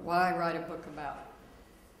Walker, why write a book about,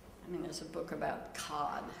 there's a book about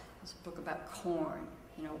cod, there's a book about corn,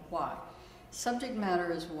 why? Subject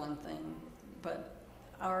matter is one thing, but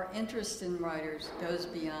our interest in writers goes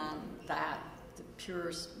beyond that, the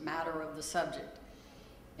purest matter of the subject,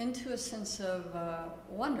 into a sense of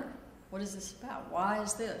wonder. What is this about? Why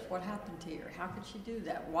is this? What happened to her? How could she do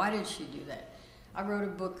that? Why did she do that? I wrote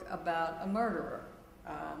a book about a murderer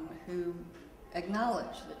who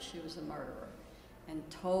acknowledged that she was a murderer and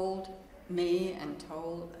told me and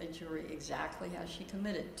told a jury exactly how she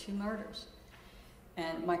committed 2 murders.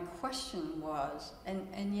 And my question was,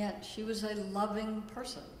 and yet she was a loving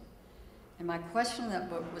person. And my question in that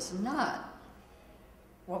book was not,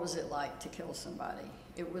 what was it like to kill somebody?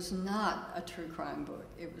 It was not a true crime book.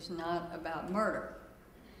 It was not about murder.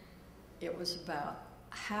 It was about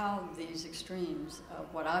how these extremes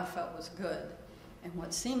of what I felt was good and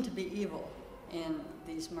what seemed to be evil in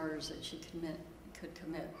these murders that she did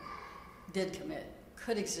commit,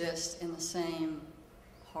 could exist in the same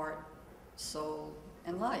heart, soul,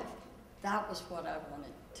 and life. That was what I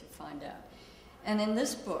wanted to find out. And in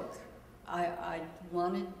this book, I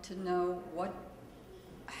wanted to know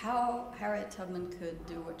how Harriet Tubman could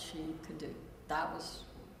do what she could do. That was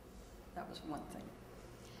one thing.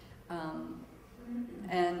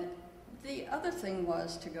 And the other thing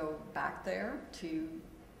was to go back there, to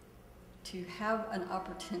have an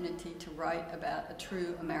opportunity to write about a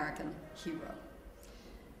true American hero.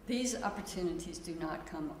 These opportunities do not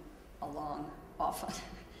come along often.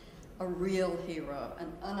 A real hero,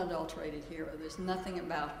 an unadulterated hero. There's nothing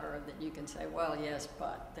about her that you can say, well, yes,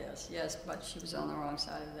 but this, yes, but she was on the wrong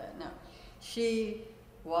side of that. No, she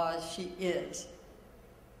is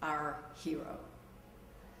our hero.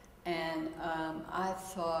 And I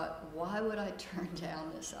thought, why would I turn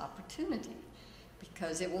down this opportunity?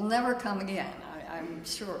 Because it will never come again, I'm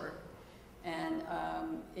sure. And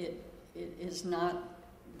it is not,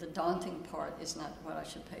 the daunting part is not what I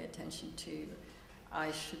should pay attention to. I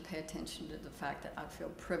should pay attention to the fact that I feel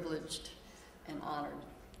privileged and honored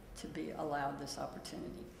to be allowed this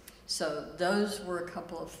opportunity. So those were a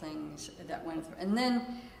couple of things that went through. And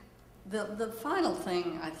then the final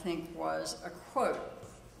thing, I think, was a quote.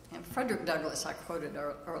 And Frederick Douglass, I quoted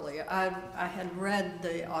earlier. I had read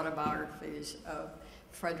the autobiographies of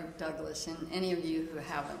Frederick Douglass, and any of you who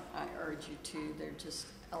haven't, I urge you to. They're just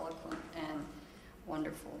eloquent and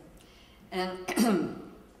wonderful. And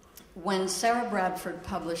when Sarah Bradford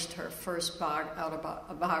published her first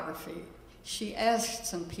autobiography, she asked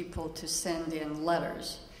some people to send in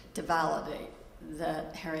letters to validate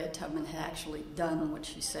that Harriet Tubman had actually done what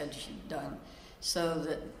she said she'd done, so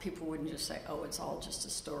that people wouldn't just say, oh, it's all just a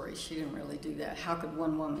story. She didn't really do that. How could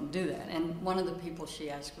one woman do that? And one of the people she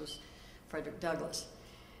asked was Frederick Douglass.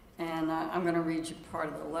 And I'm going to read you part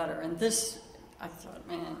of the letter. And this, I thought,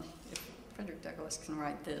 man, if Frederick Douglass can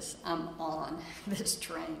write this, I'm on this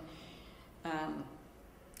train.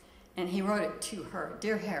 And he wrote it to her.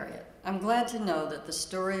 Dear Harriet, I'm glad to know that the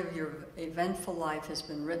story of your eventful life has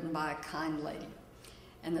been written by a kind lady,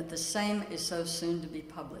 and that the same is so soon to be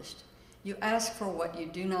published. You ask for what you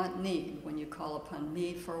do not need when you call upon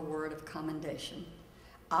me for a word of commendation.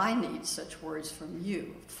 I need such words from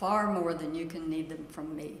you, far more than you can need them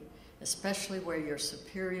from me, especially where your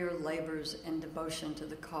superior labors and devotion to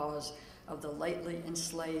the cause of the lately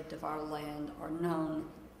enslaved of our land are known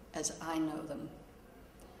as I know them.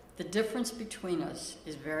 The difference between us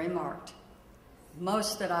is very marked.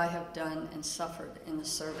 Most that I have done and suffered in the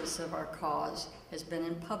service of our cause has been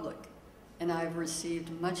in public, and I have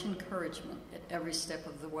received much encouragement at every step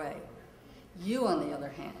of the way. You, on the other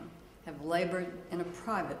hand, have labored in a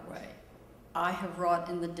private way. I have wrought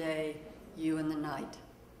in the day, you in the night.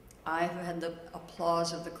 I have had the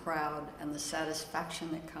applause of the crowd and the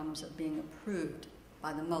satisfaction that comes of being approved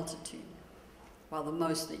by the multitude, while the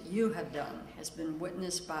most that you have done has been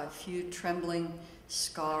witnessed by a few trembling,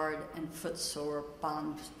 scarred, and footsore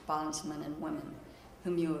bondsmen and women,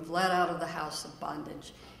 whom you have led out of the house of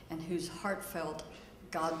bondage, and whose heartfelt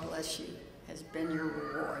God bless you has been your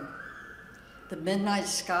reward. The midnight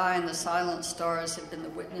sky and the silent stars have been the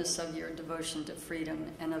witness of your devotion to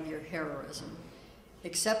freedom and of your heroism.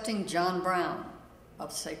 Excepting John Brown,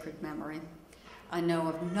 of sacred memory, I know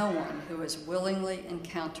of no one who has willingly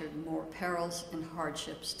encountered more perils and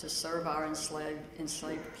hardships to serve our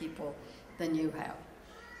enslaved people than you have.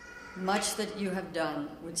 Much that you have done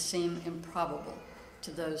would seem improbable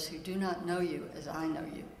to those who do not know you as I know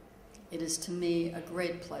you. It is to me a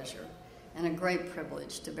great pleasure and a great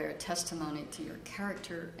privilege to bear testimony to your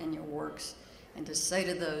character and your works, and to say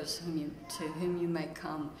to those to whom you may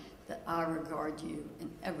come that I regard you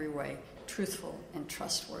in every way truthful and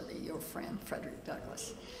trustworthy, your friend, Frederick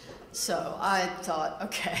Douglass. So I thought,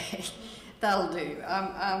 okay, that'll do.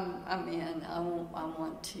 I'm in. I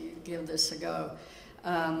want to give this a go.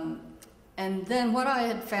 And then what I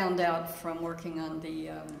had found out from working on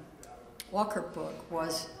the Walker book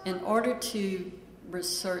was, in order to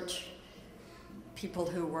research people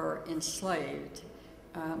who were enslaved,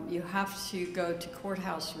 you have to go to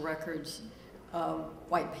courthouse records of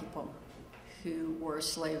white people who were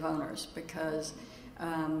slave owners, because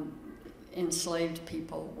enslaved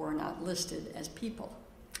people were not listed as people.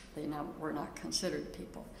 They were not considered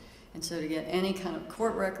people. And so to get any kind of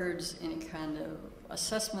court records, any kind of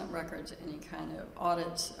assessment records, any kind of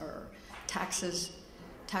audits or tax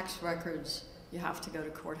records, you have to go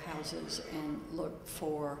to courthouses and look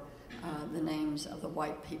for the names of the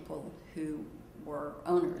white people who were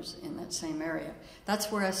owners in that same area.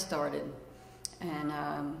 That's where I started. And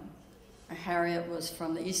Harriet was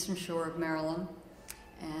from the eastern shore of Maryland,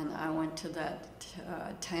 and I went to that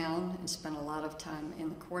town and spent a lot of time in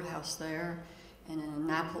the courthouse there, and in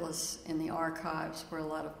Annapolis in the archives where a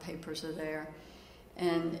lot of papers are there.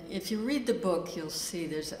 And if you read the book, you'll see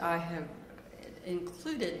I have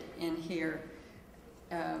included in here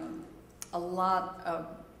a lot of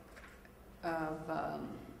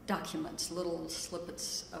documents, little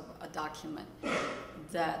snippets of a document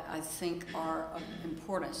that I think are of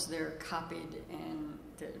importance. They're copied, and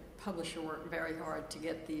the publisher worked very hard to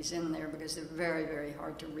get these in there because they're very, very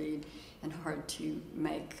hard to read and hard to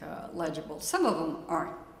make legible. Some of them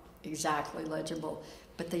aren't exactly legible,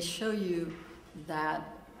 but they show you that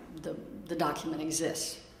the document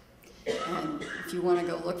exists. And if you want to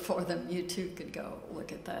go look for them, you too could go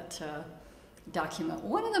look at that document.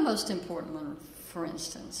 One of the most important ones, for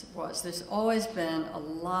instance, was there's always been a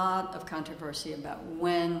lot of controversy about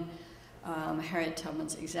when Harriet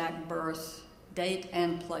Tubman's exact birth date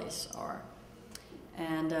and place are.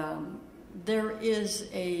 And there is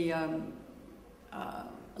a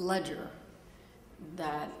ledger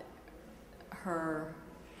that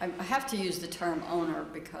I have to use the term owner,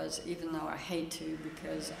 because even though I hate to,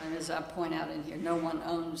 because as I point out in here, no one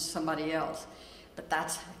owns somebody else. But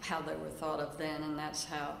that's how they were thought of then, and that's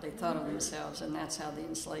how they thought of themselves, and that's how the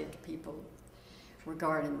enslaved people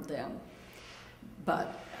regarded them.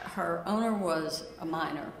 But her owner was a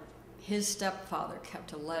minor. His stepfather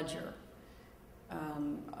kept a ledger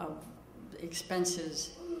of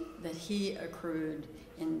expenses that he accrued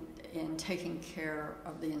in taking care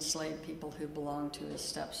of the enslaved people who belonged to his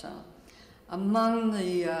stepson. Among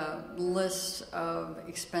the list of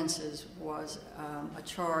expenses was a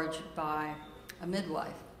charge by a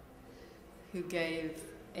midwife who gave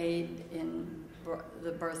aid in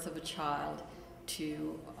the birth of a child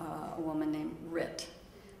to a woman named Wright.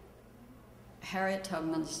 Harriet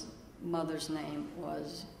Tubman's mother's name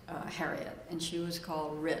was Harriet, and she was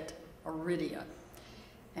called Wright, or Rydia.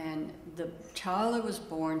 And the child that was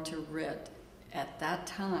born to Wright at that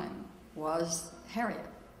time was Harriet.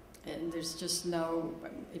 And there's just no,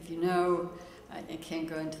 if you know, I can't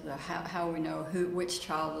go into the how we know which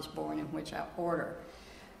child was born in which order.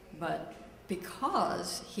 But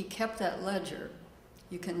because he kept that ledger,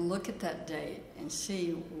 you can look at that date and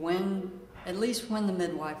see when, at least when the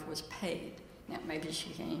midwife was paid. Now, maybe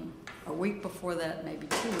she came a week before that, maybe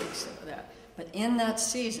 2 weeks before that. But in that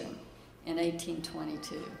season, in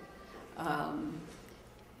 1822,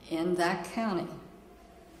 in that county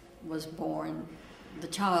was born the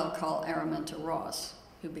child called Araminta Ross,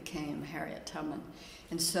 who became Harriet Tubman.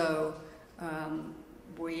 And so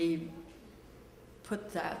we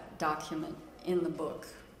put that document in the book,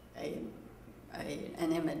 an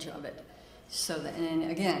image of it. So that, and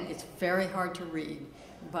again, it's very hard to read,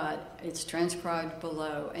 but it's transcribed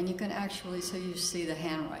below, and you can actually, so you see the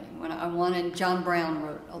handwriting. When John Brown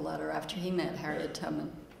wrote a letter after he met Harriet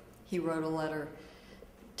Tubman. He wrote a letter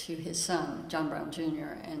to his son, John Brown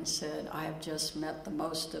Jr., and said, I have just met the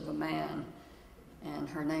most of a man, and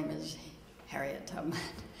her name is Harriet Tubman.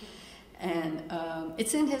 And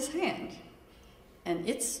it's in his hand, and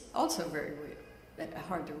it's also very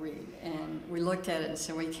hard to read. And we looked at it and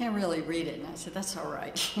said, well, you can't really read it. And I said, that's all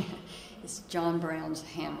right. It's John Brown's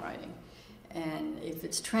handwriting. And if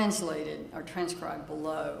it's translated or transcribed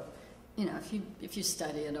below, you know, if you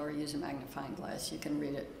study it or use a magnifying glass, you can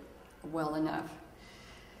read it well enough.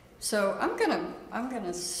 So I'm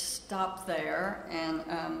gonna stop there. And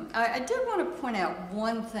I did want to point out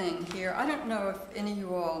one thing here. I don't know if any of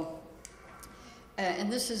you all,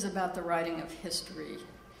 and this is about the writing of history.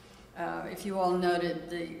 If you all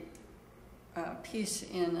noted the piece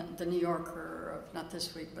in the New Yorker, not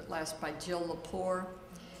this week, but last, by Jill Lepore.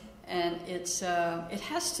 And it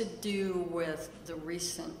has to do with the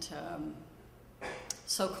recent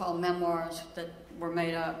so-called memoirs that were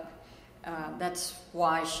made up. That's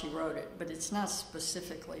why she wrote it, but it's not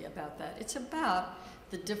specifically about that. It's about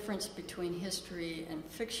the difference between history and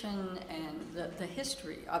fiction, and the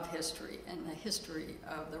history of history and the history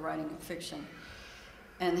of the writing of fiction.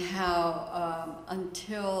 And how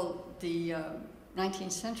until the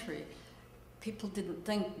 19th century, people didn't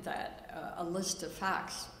think that a list of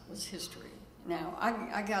facts was history. Now,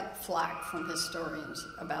 I got flack from historians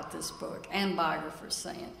about this book, and biographers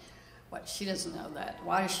saying, what, she doesn't know that.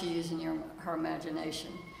 Why is she using her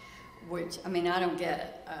imagination? Which, I mean, I don't get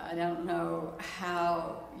it. I don't know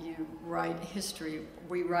how you write history.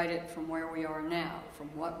 We write it from where we are now, from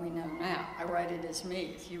what we know now. I write it as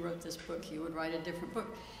me. If you wrote this book, you would write a different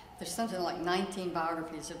book. There's something like 19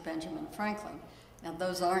 biographies of Benjamin Franklin. Now,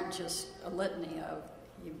 those aren't just a litany of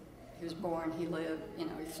he was born, he lived, you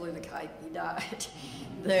know, he flew the kite, he died.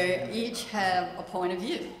 They each have a point of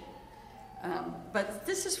view. But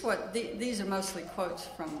this is what, these are mostly quotes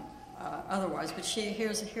from otherwise, but here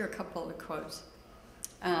are a couple of the quotes.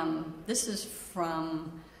 This is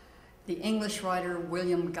from the English writer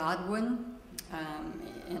William Godwin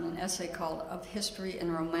in an essay called Of History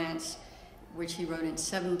and Romance, which he wrote in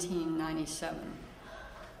 1797.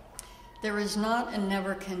 There is not and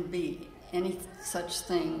never can be any such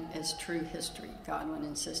thing as true history, Godwin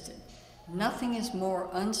insisted. Nothing is more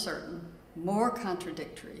uncertain, more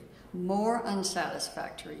contradictory, more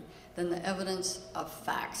unsatisfactory than the evidence of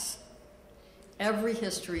facts. Every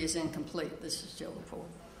history is incomplete. This is Jill Lepore.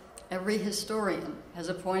 Every historian has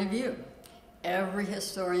a point of view. Every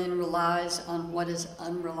historian relies on what is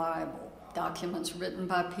unreliable. Documents written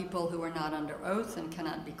by people who are not under oath and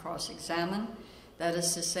cannot be cross-examined. That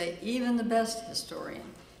is to say, even the best historian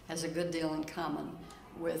has a good deal in common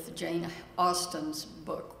with Jane Austen's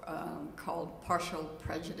book called Partial,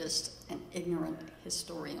 Prejudiced, and Ignorant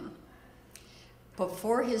Historian.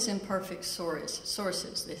 Before his imperfect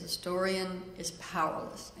sources, the historian is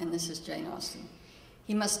powerless, and this is Jane Austen.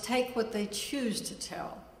 He must take what they choose to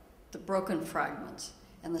tell, the broken fragments,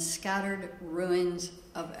 and the scattered ruins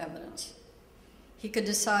of evidence. He could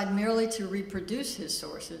decide merely to reproduce his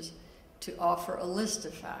sources, to offer a list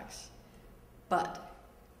of facts. But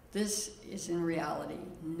this is in reality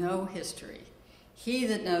no history. He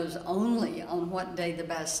that knows only on what day the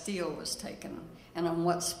Bastille was taken and on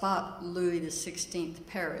what spot Louis XVI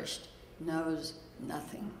perished knows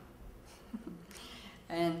nothing.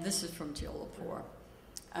 and this is from Jill Lepore.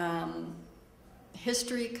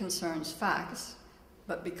 History concerns facts,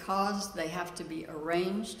 but because they have to be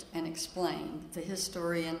arranged and explained, the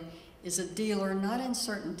historian is a dealer not in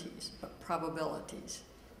certainties, but probabilities,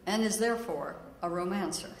 and is therefore a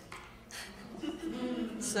romancer.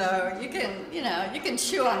 So you can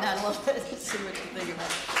chew on that a little bit and see what you think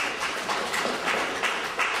about it.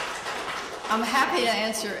 I'm happy to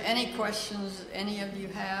answer any questions any of you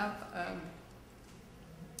have.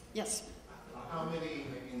 Yes? How many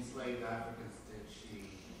enslaved Africans did she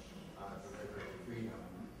deliver to freedom?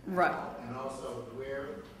 Right. And also, where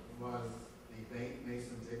was the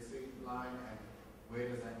Mason-Dixon line, and where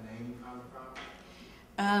does that name come from?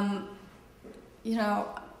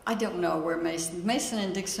 I don't know where Mason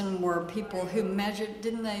and Dixon were people who measured,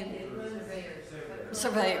 didn't they?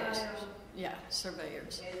 Surveyors. Yeah,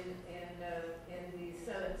 surveyors. In the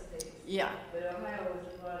southern states. Yeah. But Ohio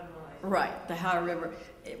was the bottom line. Right, the Ohio River.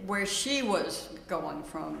 Where she was going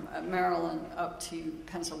from Maryland up to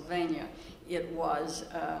Pennsylvania, it was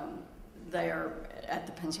there at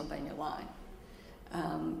the Pennsylvania line.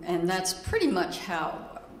 And that's pretty much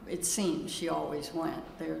how it seems she always went.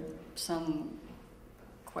 There are some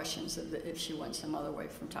questions if she went some other way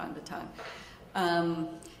from time to time.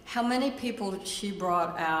 How many people she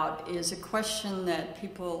brought out is a question that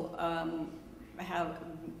people have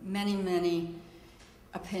many, many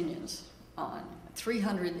opinions on.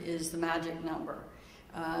 300 is the magic number.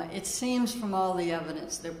 It seems from all the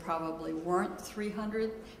evidence there probably weren't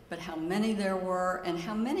 300, but how many there were and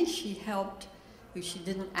how many she helped who she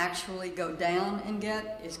didn't actually go down and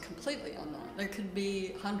get is completely unknown. There could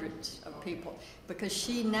be hundreds of people because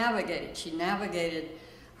she navigated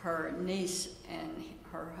her niece and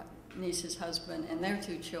her niece's husband and their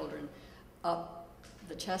 2 children up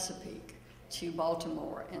the Chesapeake to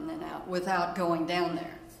Baltimore and then out without going down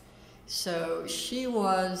there. So she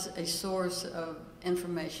was a source of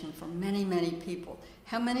information for many, many people.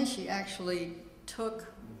 How many she actually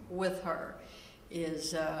took with her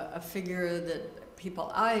is a figure that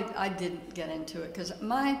people, I didn't get into it because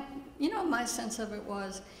my sense of it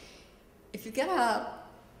was, if you get out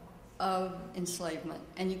of enslavement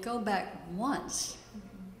and you go back once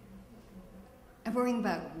and bring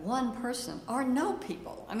back one person or no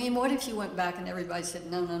people. I mean, what if you went back and everybody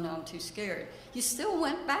said, no, I'm too scared? You still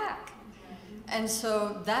went back. And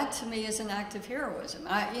so that to me is an act of heroism.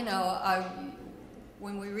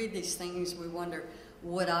 When we read these things, we wonder,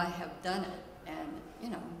 would I have done it?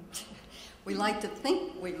 And, we like to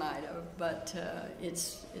think we might have, but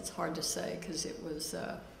it's hard to say because it was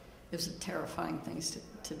a terrifying thing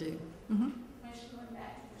to do. Mm-hmm. When she went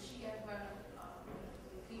back, did she ever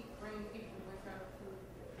bring people with her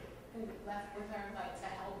who left with her, like to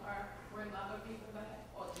help her bring other people back,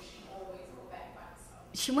 or did she always go back by herself?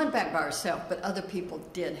 She went back by herself, but other people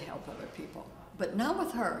did help other people. But not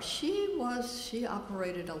with her. She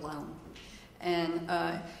operated alone. And,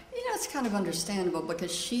 it's kind of understandable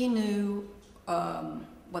because she knew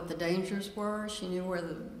what the dangers were. She knew where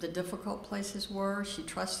the difficult places were. She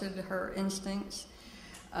trusted her instincts.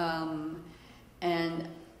 And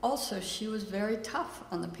also, she was very tough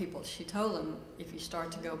on the people. She told them, if you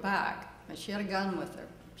start to go back, and she had a gun with her.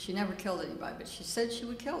 She never killed anybody, but she said she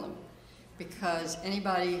would kill them because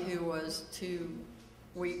anybody who was too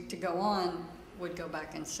weak to go on would go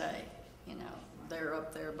back and say, they're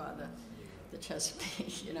up there by the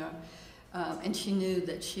Chesapeake, and she knew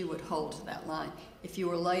that she would hold to that line. If you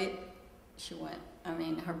were late, she went. I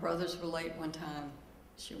mean, her brothers were late one time,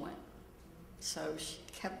 she went. So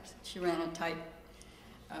she ran a tight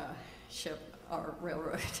ship or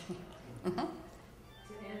railroad. Uh-huh.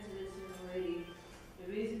 To answer this young lady,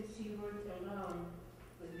 the reason she worked alone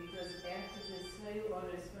was because after the slave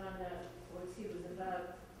owners found out what she was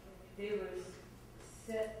about, they were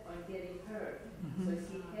set on getting her. Mm-hmm. So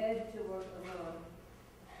she had to work alone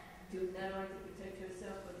to not only to protect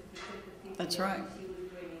herself, but to protect the people That's right. She was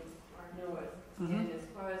bringing north. Mm-hmm. And as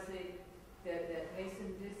far as that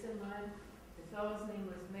Mason-Dixon line, the fellow's name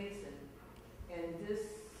was Mason, and this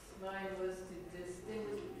line was to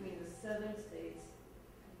distinguish between the southern states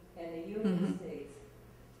and the Union Mm-hmm. states.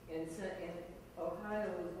 And Ohio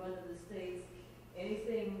was one of the states.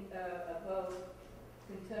 Anything above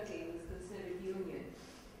Kentucky was considered Union.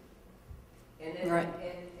 And then, right.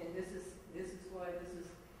 and this is why this is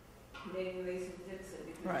named Mason-Dixon,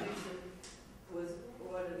 because right. Dixon was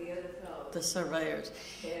one of the other fellows. The surveyors.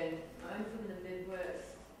 And I'm from the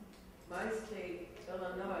Midwest. My state,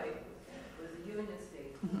 Illinois, was a Union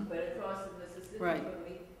state, Mm-hmm. but across the Mississippi right. from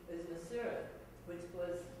me was Missouri, which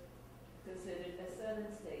was considered a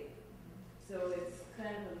southern state. So it's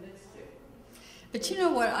kind of a mixture. But you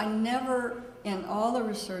know what? I never in all the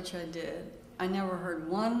research I did, I never heard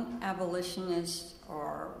one abolitionist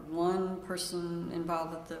or one person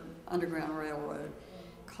involved with the Underground Railroad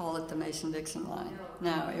call it the Mason-Dixon line.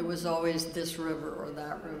 No, it was always this river or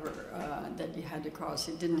that river that you had to cross.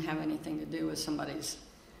 It didn't have anything to do with somebody's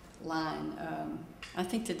line. I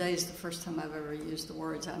think today is the first time I've ever used the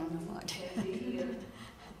words. I don't know why.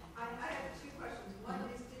 I have two questions. One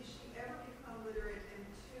is, did she ever become literate? And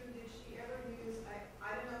two, did she ever use,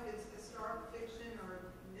 I don't know if it's historical fiction or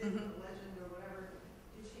myth or legend or whatever,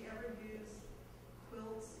 did she ever use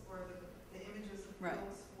quilts or the images of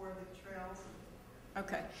quilts for the trails?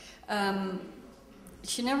 Okay.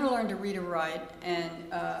 She never learned to read or write,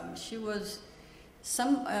 and she was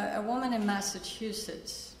a woman in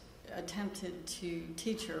Massachusetts attempted to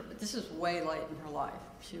teach her, but this is way late in her life.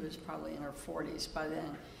 She was probably in her 40s by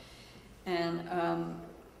then. And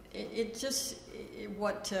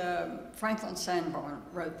Franklin Sanborn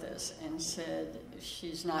wrote this and said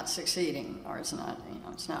she's not succeeding, or it's not,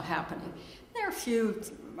 it's not happening. There are a few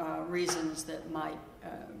reasons that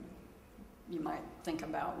you might think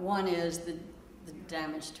about. One is the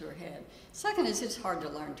damage to her head. Second is it's hard to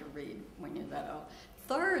learn to read when you're that old.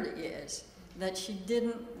 Third is that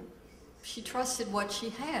she trusted what she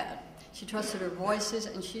had. She trusted her voices,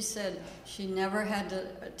 and she said she never had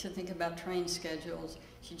to think about train schedules.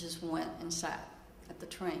 She just went and sat at the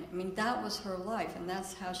train. I mean, that was her life, and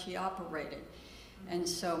that's how she operated. And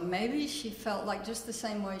so maybe she felt like, just the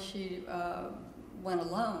same way she went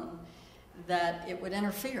alone, that it would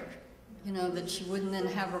interfere, that she wouldn't then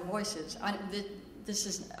have her voices. I'm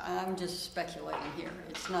just speculating here.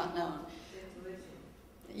 It's not known.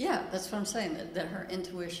 Yeah, that's what I'm saying, that her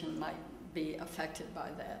intuition might be affected by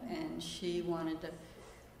that. And she'd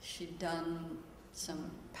done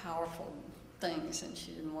some powerful things, and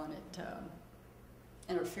she didn't want it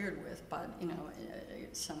interfered with by,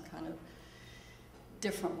 some kind of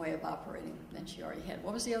different way of operating than she already had.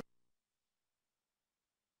 What was the other?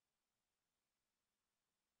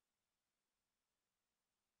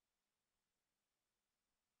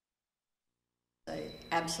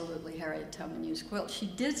 Absolutely, Harriet Tubman used quilts. She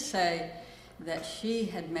did say that she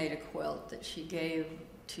had made a quilt that she gave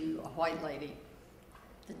to a white lady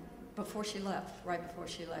before she left, right before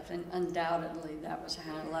she left, and undoubtedly that was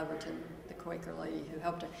Hannah Leverton, the Quaker lady who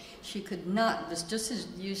helped her. She could not, just as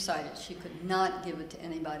you cited, she could not give it to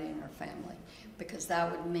anybody in her family, because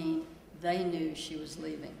that would mean they knew she was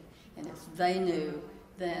leaving. And if they knew,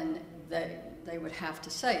 then they would have to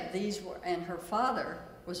say these were, and her father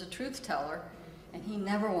was a truth teller, and he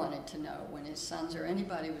never wanted to know when his sons or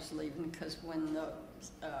anybody was leaving, because when the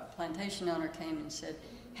plantation owner came and said,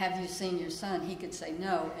 "Have you seen your son?" he could say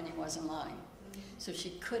no, and he wasn't lying. So she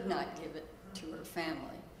could not give it to her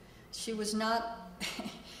family. She was not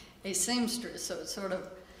a seamstress, so it's sort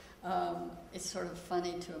of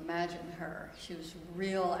funny to imagine her. She was a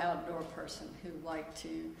real outdoor person who liked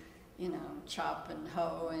to, chop and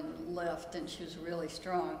hoe and lift, and she was really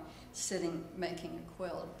strong, sitting making a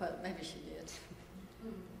quilt, but maybe she did.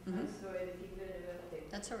 I'm sorry to keep interrupting.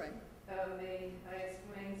 That's all right. May I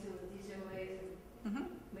explain to these young ladies who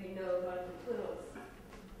may know about the quilts?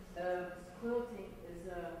 Quilting is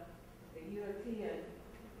a European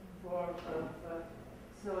form of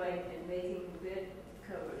sewing and making bed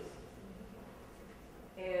covers.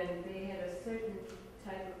 And they had a certain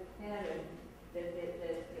type of pattern and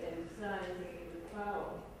design they would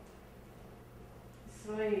follow.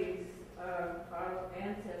 Slaves, our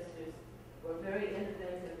ancestors, were very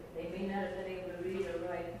inventive. They may not have been able to read or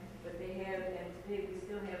write, but they have, and today we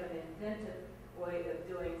still have an inventive way of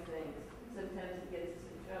doing things. Sometimes it gets us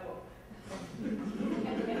in trouble.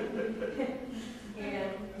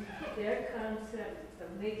 And their concept of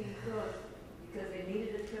making clothes, because they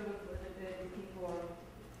needed a cover for the bed to keep warm,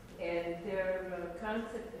 and their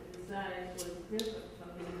concept of design was different from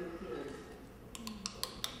the Europeans.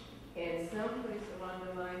 And someplace along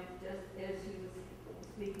the line, just as she was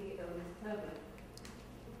speaking of Ms. Tubman,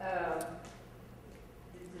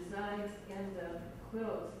 the designs in the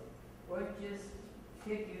quilts weren't just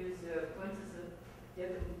figures or bunches of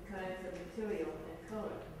different kinds of material and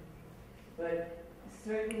color, but a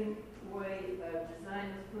certain way design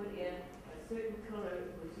was put in, a certain color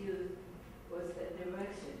was used, was a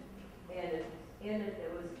direction. And in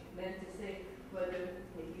it was meant to say whether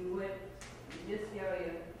if you went to this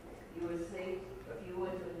area, you were safe, or if you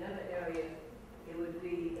went to another area, it would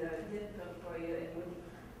be difficult for you and would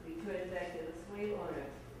return back to the slave owner.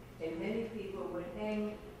 And many people would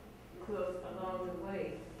hang quilts along the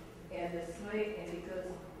way. And the slave, and because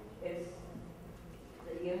as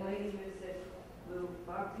the young lady here said,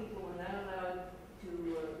 our people were not allowed to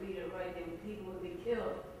read or write, and people would be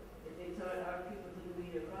killed if they taught our people to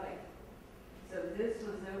read and write. So this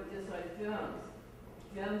was just like drums.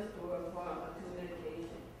 Drums were a form of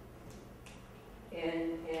communication.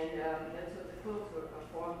 And that's what the quilts were, a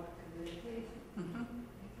form of communication. Mm-hmm.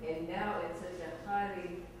 And now it's such a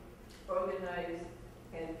highly organized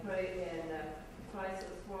and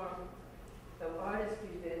priceless form of artistry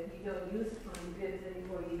that you don't use it for bids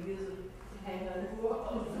anymore, you use them to hang on the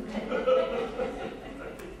walls.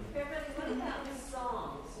 Beverly, what about the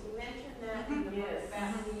songs? You mentioned that in the book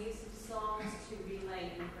about the use of songs to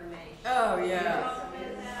relay information. Oh, Can you yeah. talk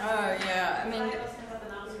about that? Oh, yeah. I mean, I also have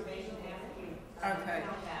an observation after you okay.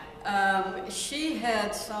 tell that. She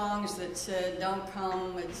had songs that said, "Don't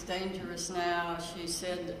come, it's dangerous now." She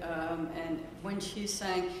said, and when she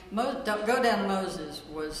sang, "Go Down Moses"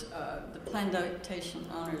 was the plantation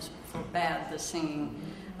owners forbade the singing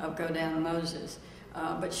of "Go Down Moses,"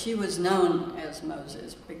 but she was known as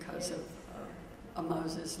Moses because of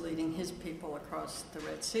Moses leading his people across the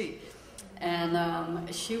Red Sea.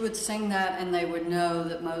 And she would sing that, and they would know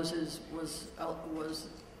that Moses was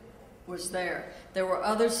there. There were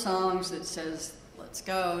other songs that says, "Let's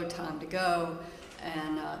go, time to go,"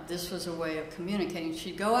 and this was a way of communicating.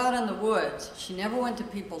 She'd go out in the woods. She never went to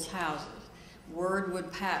people's houses. Word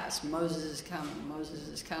would pass, "Moses is coming, Moses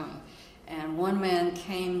is coming." And one man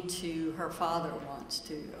came to her father once,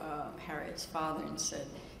 to Harriet's father, and said,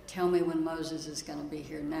 "Tell me when Moses is going to be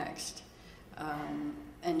here next."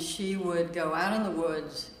 And she would go out in the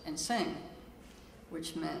woods and sing,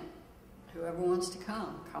 which meant, "Whoever wants to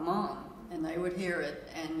come, come on." And they would hear it,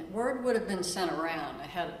 and word would have been sent around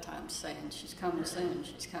ahead of time saying, "She's coming soon,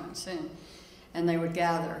 she's coming soon." And they would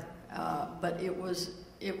gather. But it was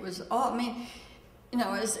all, I mean, you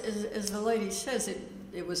know, as the lady says,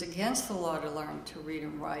 it was against the law to learn to read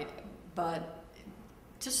and write, but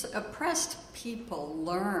just oppressed people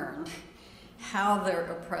learn how their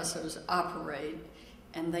oppressors operate,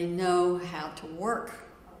 and they know how to work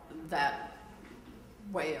that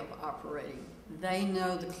way of operating. They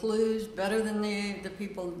know the clues better than the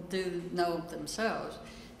people do know themselves.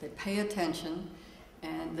 They pay attention,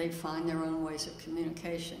 and they find their own ways of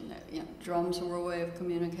communication. You know, drums were a way of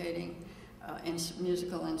communicating,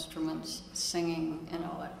 musical instruments, singing, and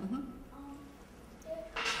all that. Mm-hmm. If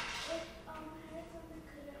Harriet Tubman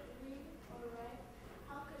couldn't read or write,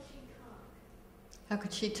 how could she talk? How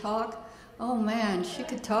could she talk? Oh man, she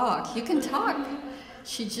could talk. You can talk.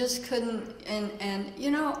 She just couldn't, and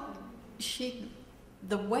you know,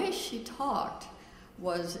 the way she talked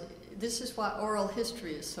was, this is why oral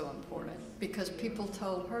history is so important, because people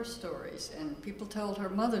told her stories, and people told her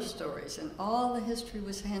mother's stories, and all the history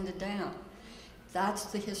was handed down. That's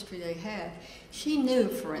the history they had. She knew,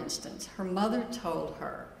 for instance, her mother told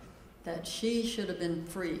her that she should have been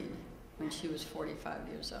freed when she was 45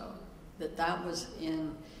 years old, that was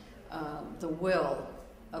in the will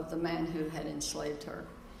of the man who had enslaved her.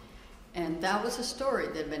 And that was a story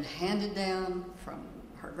that had been handed down from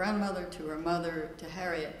her grandmother to her mother to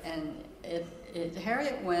Harriet. And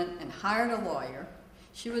Harriet went and hired a lawyer.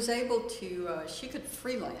 She was able to, she could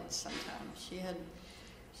freelance sometimes.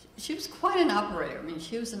 She was quite an operator. I mean,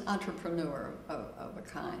 she was an entrepreneur of a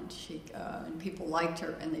kind. And people liked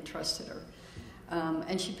her and they trusted her.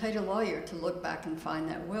 And she paid a lawyer to look back and find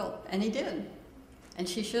that will. And he did. And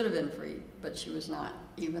she should have been freed, but she was not,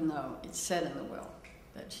 even though it said in the will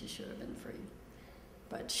that she should have been freed.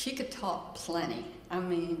 But she could talk plenty. I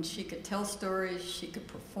mean, she could tell stories, she could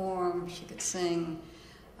perform, she could sing.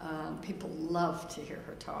 People loved to hear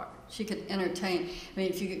her talk. She could entertain. I mean,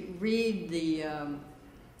 if you could read the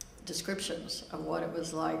descriptions of what it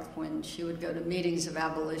was like when she would go to meetings of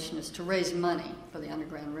abolitionists to raise money for the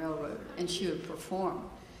Underground Railroad, and she would perform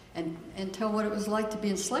and tell what it was like to be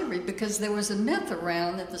in slavery, because there was a myth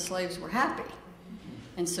around that the slaves were happy.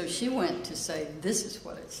 And so she went to say, this is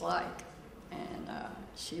what it's like. And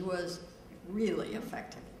she was really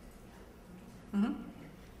effective. Mm-hmm.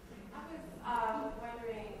 I was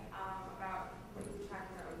wondering about what you were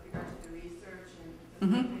talking about with regard to the research and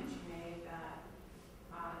the point that you made that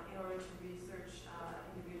in order to research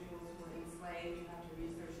individuals who were enslaved, you have to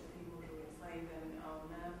research the people who enslaved them and own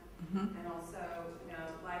them. Mm-hmm. And also, you know,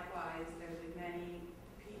 likewise, there's been many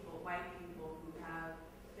people, white people, who have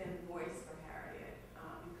been voiced for Harriet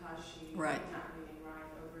because she Right. did not read and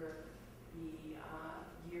write over the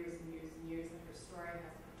years and years and years that her story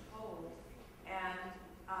has been told. And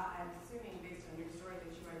I'm assuming, based on your story,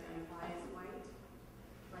 that you identify as white,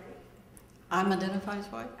 right? I'm identified as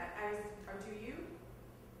white? Or do you?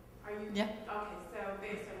 Are you? Yeah. Okay, so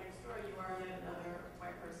based on your story, you are yet another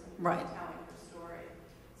white person Right. telling her story.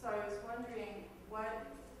 So I was wondering what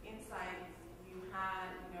insights you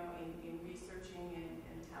had, you know, in researching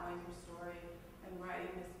and telling your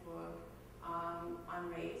writing this book on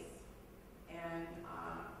race and,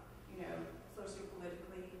 you know,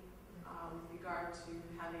 sociopolitically with regard to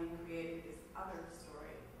having created this other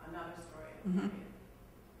story, another story of Harriet?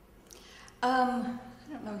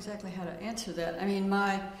 I don't know exactly how to answer that. I mean,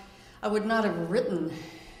 I would not have written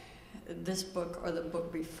this book or the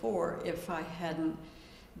book before if I hadn't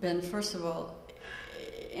been, first of all,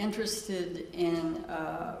 interested in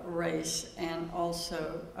race and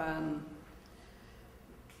also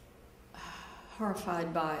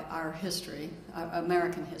horrified by our history,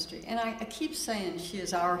 American history. And I keep saying she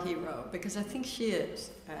is our hero because I think she is.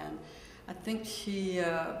 And I think she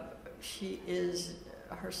is,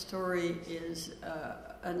 her story is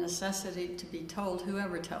a necessity to be told,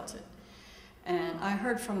 whoever tells it. And I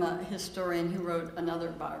heard from a historian who wrote another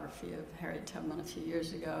biography of Harriet Tubman a few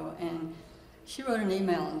years ago, and she wrote an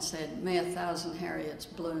email and said, "May 1,000 Harriets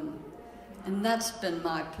bloom." And that's been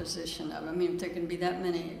my position of, I mean, if there can be that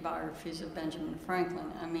many biographies of Benjamin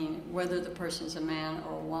Franklin, I mean, whether the person's a man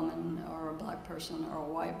or a woman or a black person or a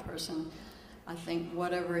white person, I think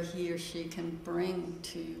whatever he or she can bring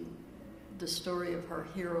to the story of her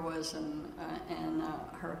heroism and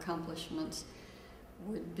her accomplishments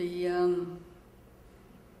would be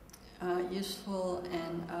useful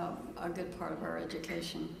and a good part of our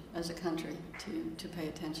education as a country to pay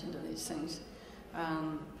attention to these things.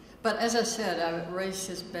 But as I said, race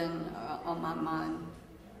has been on my mind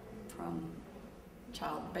from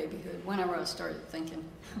babyhood, whenever I started thinking.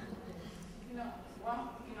 Growing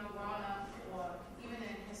up, or even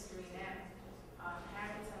in history now,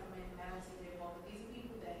 Harriet Tubman, Madison Dearborn, these are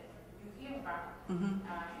people that you hear about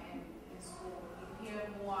in school. You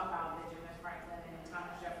hear more about Benjamin Franklin and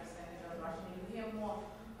Thomas Jefferson and George Washington. You hear more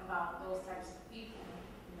about those types of people,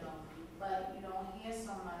 but you don't hear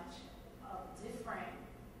so much of different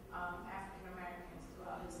African Americans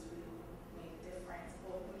throughout history who made a difference,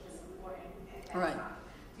 which is important at that time.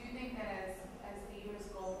 Do you think that as the years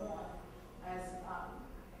go on, as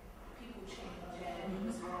people change and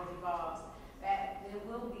this world evolves, that there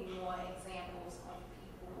will be more examples of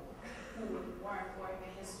people who were important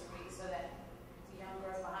in history so that the young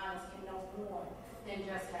girls behind us can know more than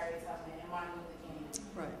just Harriet Tubman and Martin Luther King?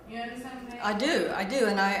 Right. You understand what I'm saying? I do,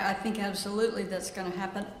 and I think absolutely that's going to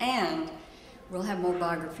happen, and we'll have more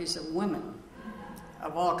biographies of women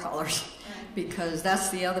of all colors, because that's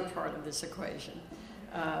the other part of this equation.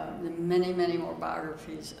 Many, many more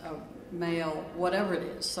biographies of male, whatever it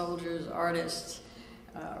is, soldiers, artists,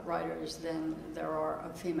 writers, than there are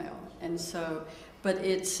of female. And so, but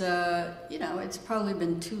it's, it's probably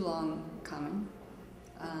been too long coming,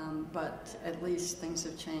 but at least things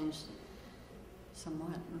have changed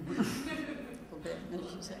somewhat. A little bit, as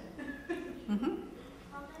you say. Mm-hmm.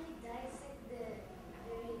 How many dissect did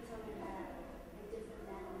Harriet Tubman have in different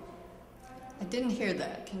languages? I didn't hear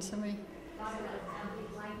that. Can somebody? How many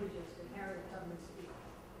languages did Harriet Tubman speak?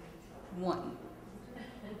 One.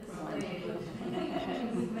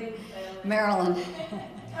 Maryland.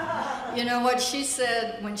 You know what she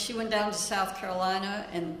said when she went down to South Carolina,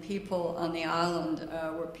 and people on the island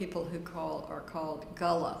were people who are called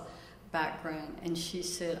Gullah background, and she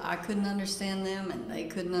said I couldn't understand them and they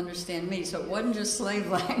couldn't understand me. So it wasn't just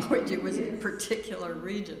slave language; it was a particular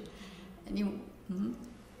region. And you. Mm-hmm. Did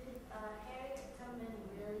Harriet Tubman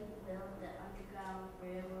really build the Underground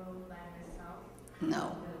Railroad by herself?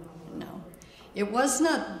 No. It was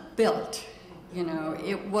not built,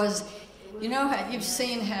 it was, how you've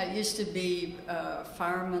seen how it used to be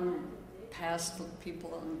firemen passed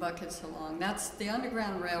people in buckets along. The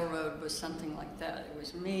Underground Railroad was something like that. It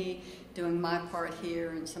was me doing my part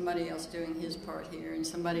here and somebody else doing his part here and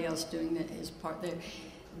somebody else doing his part there.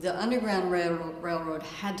 The Underground Railroad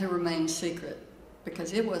had to remain secret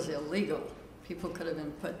because it was illegal. People could have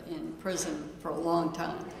been put in prison for a long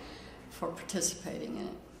time for participating in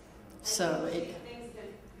it. So she thinks that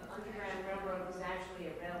the Underground Railroad was actually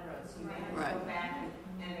a railroad, so you may have to go back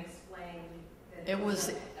and explain that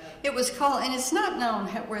it was called, and it's not known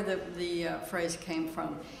where the phrase came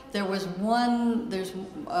from. There was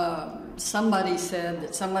somebody said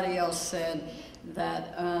that somebody else said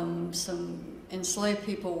that some enslaved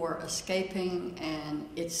people were escaping, and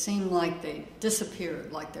it seemed like they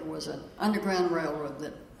disappeared, like there was an underground railroad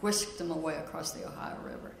that whisked them away across the Ohio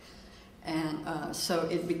River. And so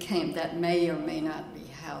it became, that may or may not be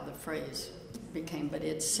how the phrase became, but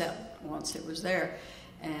it's set once it was there.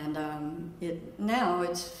 And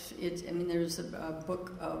there's a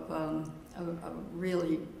book of a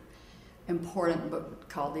really important book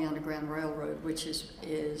called The Underground Railroad, which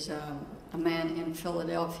is a man in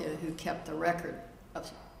Philadelphia who kept the record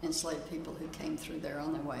of enslaved people who came through there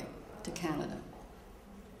on their way to Canada.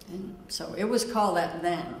 And so it was called that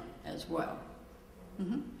then as well.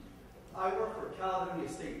 I work for Caledonia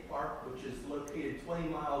State Park, which is located 20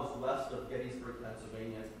 miles west of Gettysburg,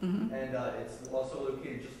 Pennsylvania, and it's also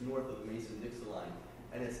located just north of the Mason-Dixon line.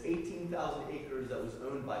 And it's 18,000 acres that was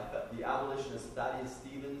owned by the abolitionist Thaddeus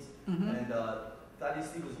Stevens. And Thaddeus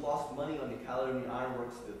Stevens lost money on the Caledonia Iron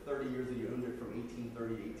Works the 30 years that he owned it, from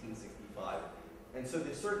 1830 to 1865. And so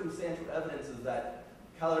the circumstantial evidence is that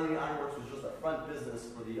Caledonia Iron Works was just a front business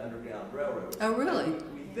for the Underground Railroad. Oh, really?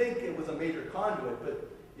 We think it was a major conduit,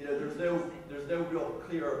 but you know, there's no real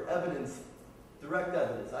clear evidence, direct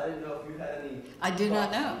evidence. I didn't know if you had any. I do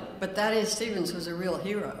not know, but Thaddeus Stevens was a real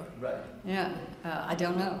hero. Right. Yeah, I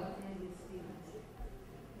don't know.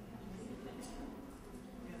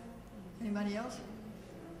 Anybody else?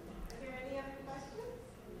 Are there any other questions?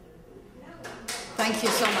 No. Thank you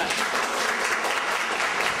so much.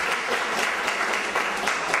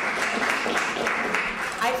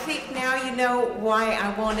 I think now you know why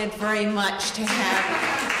I wanted very much to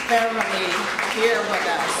have Beverly here with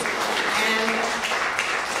us. And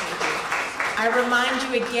I remind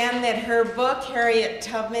you again that her book, Harriet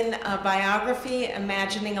Tubman, a biography,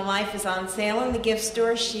 Imagining a Life, is on sale in the gift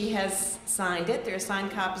store. She has signed it. There are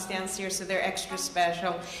signed copies downstairs, so they're extra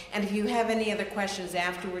special. And if you have any other questions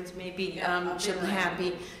afterwards, maybe she'll be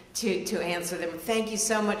happy to answer them. Thank you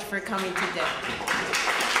so much for coming today.